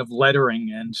kind of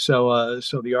lettering. And so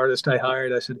the artist I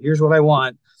hired, I said, here's what I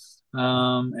want.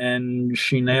 And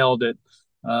she nailed it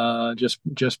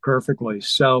just perfectly.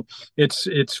 So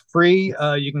it's free.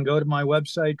 You can go to my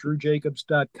website,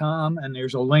 drewjacobs.com, and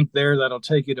there's a link there that'll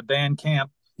take you to Bandcamp.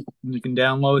 And you can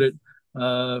download it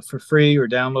for free or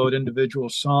download individual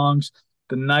songs.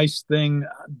 The nice thing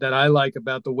that I like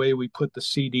about the way we put the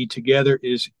CD together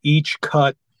is each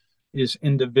cut is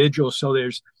individual. So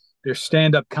there's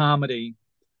stand-up comedy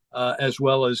as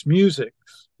well as music,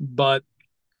 but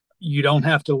you don't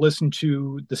have to listen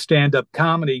to the stand-up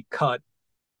comedy cut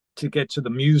to get to the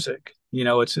music.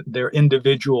 It's their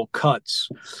individual cuts,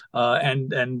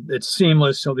 and it's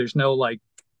seamless. So there's no like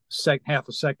half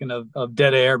a second of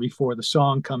dead air before the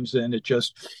song comes in. It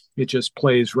just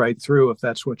plays right through if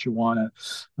that's what you want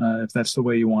to, if that's the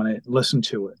way you want to listen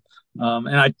to it.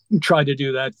 And I try to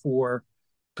do that for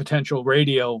potential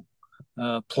radio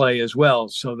play as well,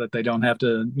 so that they don't have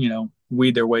to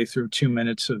weed their way through 2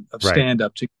 minutes of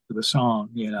stand-up to get to the song.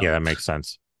 Yeah, that makes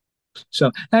sense.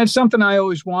 So that's something I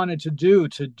always wanted to do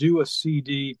a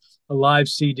live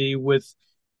CD with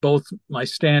both my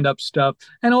stand-up stuff,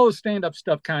 and all the stand-up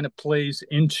stuff kind of plays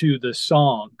into the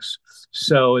songs.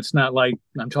 So it's not like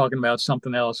I'm talking about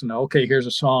something else and okay, here's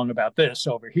a song about this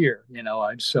over here.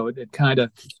 So it kind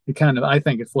of I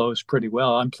think it flows pretty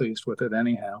well. I'm pleased with it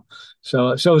anyhow.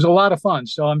 So it was a lot of fun.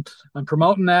 So I'm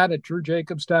promoting that at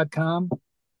drewjacobs.com.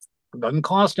 It doesn't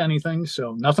cost anything,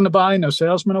 so nothing to buy, no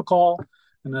salesman will call.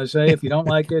 And I say, if you don't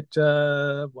like it,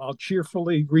 I'll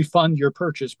cheerfully refund your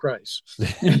purchase price.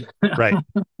 Right.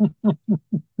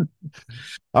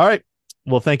 All right.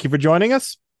 Well, thank you for joining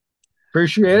us.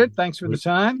 Appreciate it. Thanks for the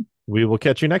time. We will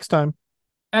catch you next time.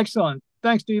 Excellent.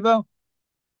 Thanks, Devo.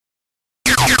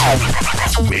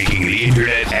 Making the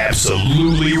internet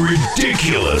absolutely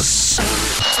ridiculous.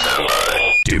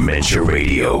 Dementia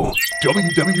Radio.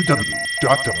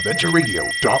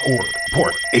 www.dementiaradio.org.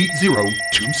 Port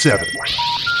 8027.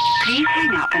 Please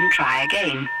hang up and try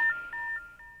again.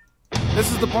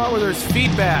 This is the part where there's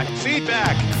feedback.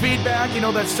 Feedback. Feedback, you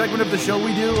know that segment of the show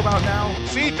we do about now?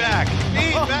 Feedback.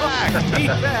 Feedback.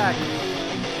 Feedback.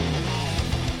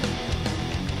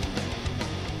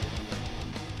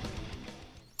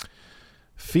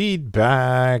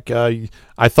 Feedback. I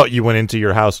thought you went into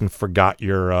your house and forgot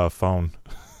your phone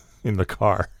in the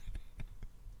car.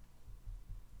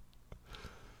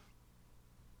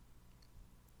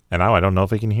 And now I don't know if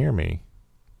he can hear me.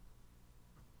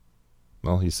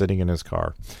 Well, he's sitting in his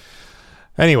car.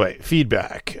 Anyway,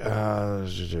 feedback.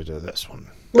 This one.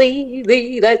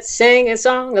 Lee, let's sing a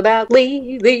song about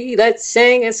Lee, let's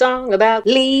sing a song about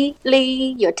Lee,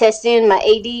 you're testing my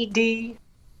ADD.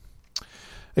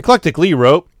 Eclectic Lee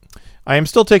wrote, I am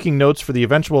still taking notes for the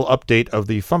eventual update of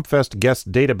the FuMPFest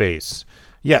guest database.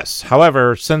 Yes,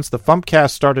 however, since the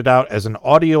FuMPcast started out as an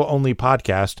audio-only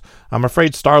podcast, I'm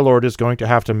afraid Star-Lord is going to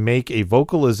have to make a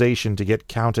vocalization to get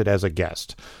counted as a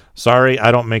guest. Sorry,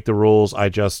 I don't make the rules, I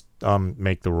just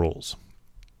make the rules.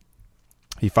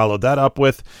 He followed that up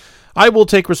with, I will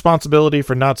take responsibility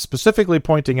for not specifically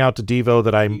pointing out to Devo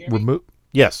that I removed...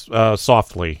 Yes,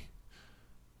 softly.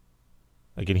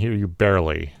 I can hear you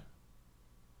barely.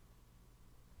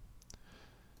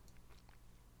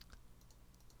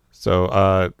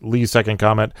 So, Lee's second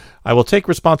comment, I will take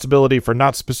responsibility for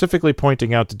not specifically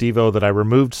pointing out to Devo that I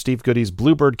removed Steve Goody's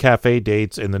Bluebird Cafe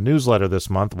dates in the newsletter this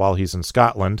month while he's in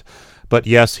Scotland. But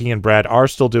yes, he and Brad are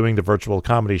still doing the virtual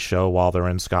comedy show while they're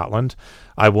in Scotland.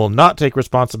 I will not take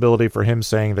responsibility for him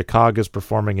saying the COG is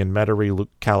performing in Metairie,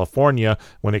 California,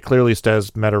 when it clearly says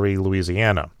Metairie,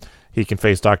 Louisiana. He can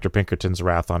face Dr. Pinkerton's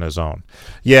wrath on his own.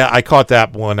 Yeah, I caught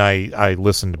that when I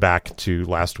listened back to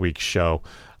last week's show.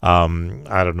 I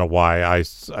don't know why I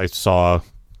saw,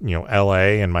 LA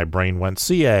and my brain went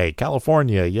CA,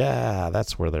 California. Yeah,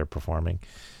 that's where they're performing.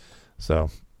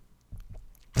 So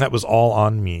that was all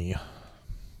on me.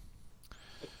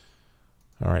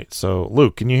 All right. So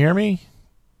Luke, can you hear me?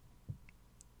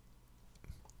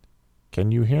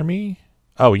 Can you hear me?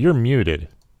 Oh, you're muted.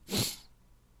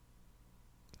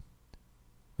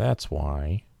 That's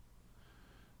why.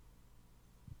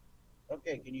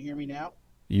 Okay. Can you hear me now?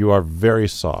 You are very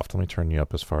soft. Let me turn you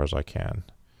up as far as I can.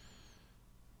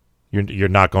 You're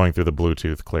not going through the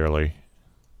Bluetooth, clearly.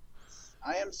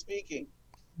 I am speaking.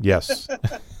 Yes.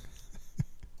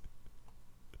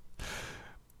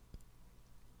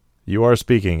 You are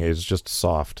speaking. It's just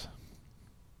soft.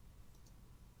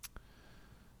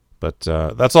 But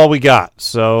that's all we got.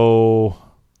 So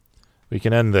we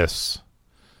can end this.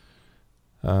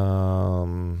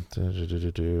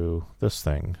 This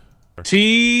thing.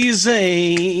 Teasing.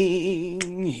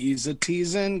 He's a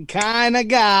teasing kind of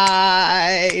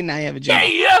guy. Now you have a job.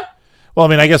 Yeah. Well, I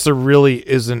mean, I guess there really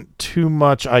isn't too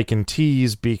much I can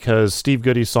tease because Steve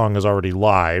Goody's song is already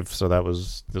live. So that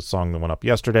was the song that went up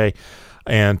yesterday.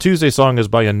 And Tuesday's song is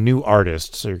by a new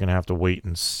artist. So you're going to have to wait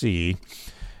and see.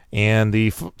 And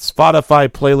the Spotify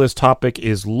playlist topic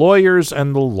is lawyers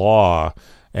and the law.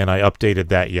 And I updated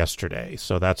that yesterday.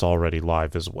 So that's already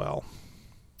live as well.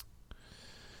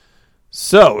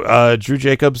 So, Drew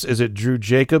Jacobs is at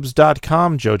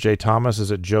drewjacobs.com. Joe J. Thomas is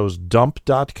at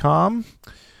joesdump.com.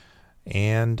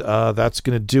 And that's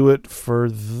going to do it for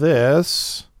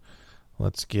this.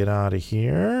 Let's get out of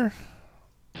here.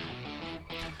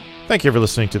 Thank you for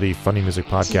listening to the Funny Music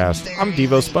Podcast. I'm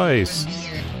Devo Spice.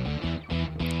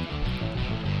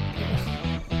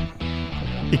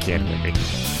 He can't hear me.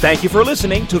 Thank you for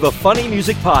listening to the Funny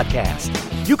Music Podcast.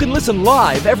 You can listen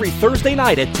live every Thursday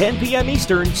night at 10 p.m.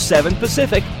 Eastern, 7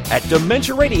 Pacific at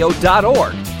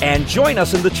DementiaRadio.org and join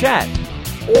us in the chat.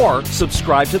 Or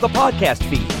subscribe to the podcast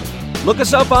feed. Look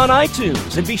us up on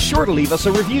iTunes and be sure to leave us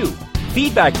a review.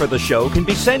 Feedback for the show can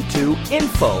be sent to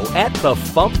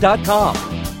info@thefump.com.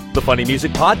 The Funny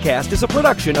Music Podcast is a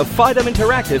production of Fidem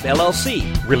Interactive,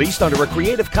 LLC, released under a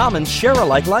Creative Commons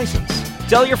share-alike license.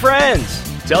 Tell your friends.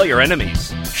 Tell your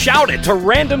enemies. Shout it to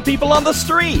random people on the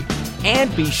street.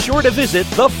 And be sure to visit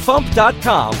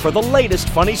thefump.com for the latest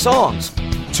funny songs.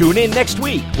 Tune in next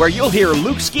week where you'll hear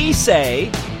Luke Ski say...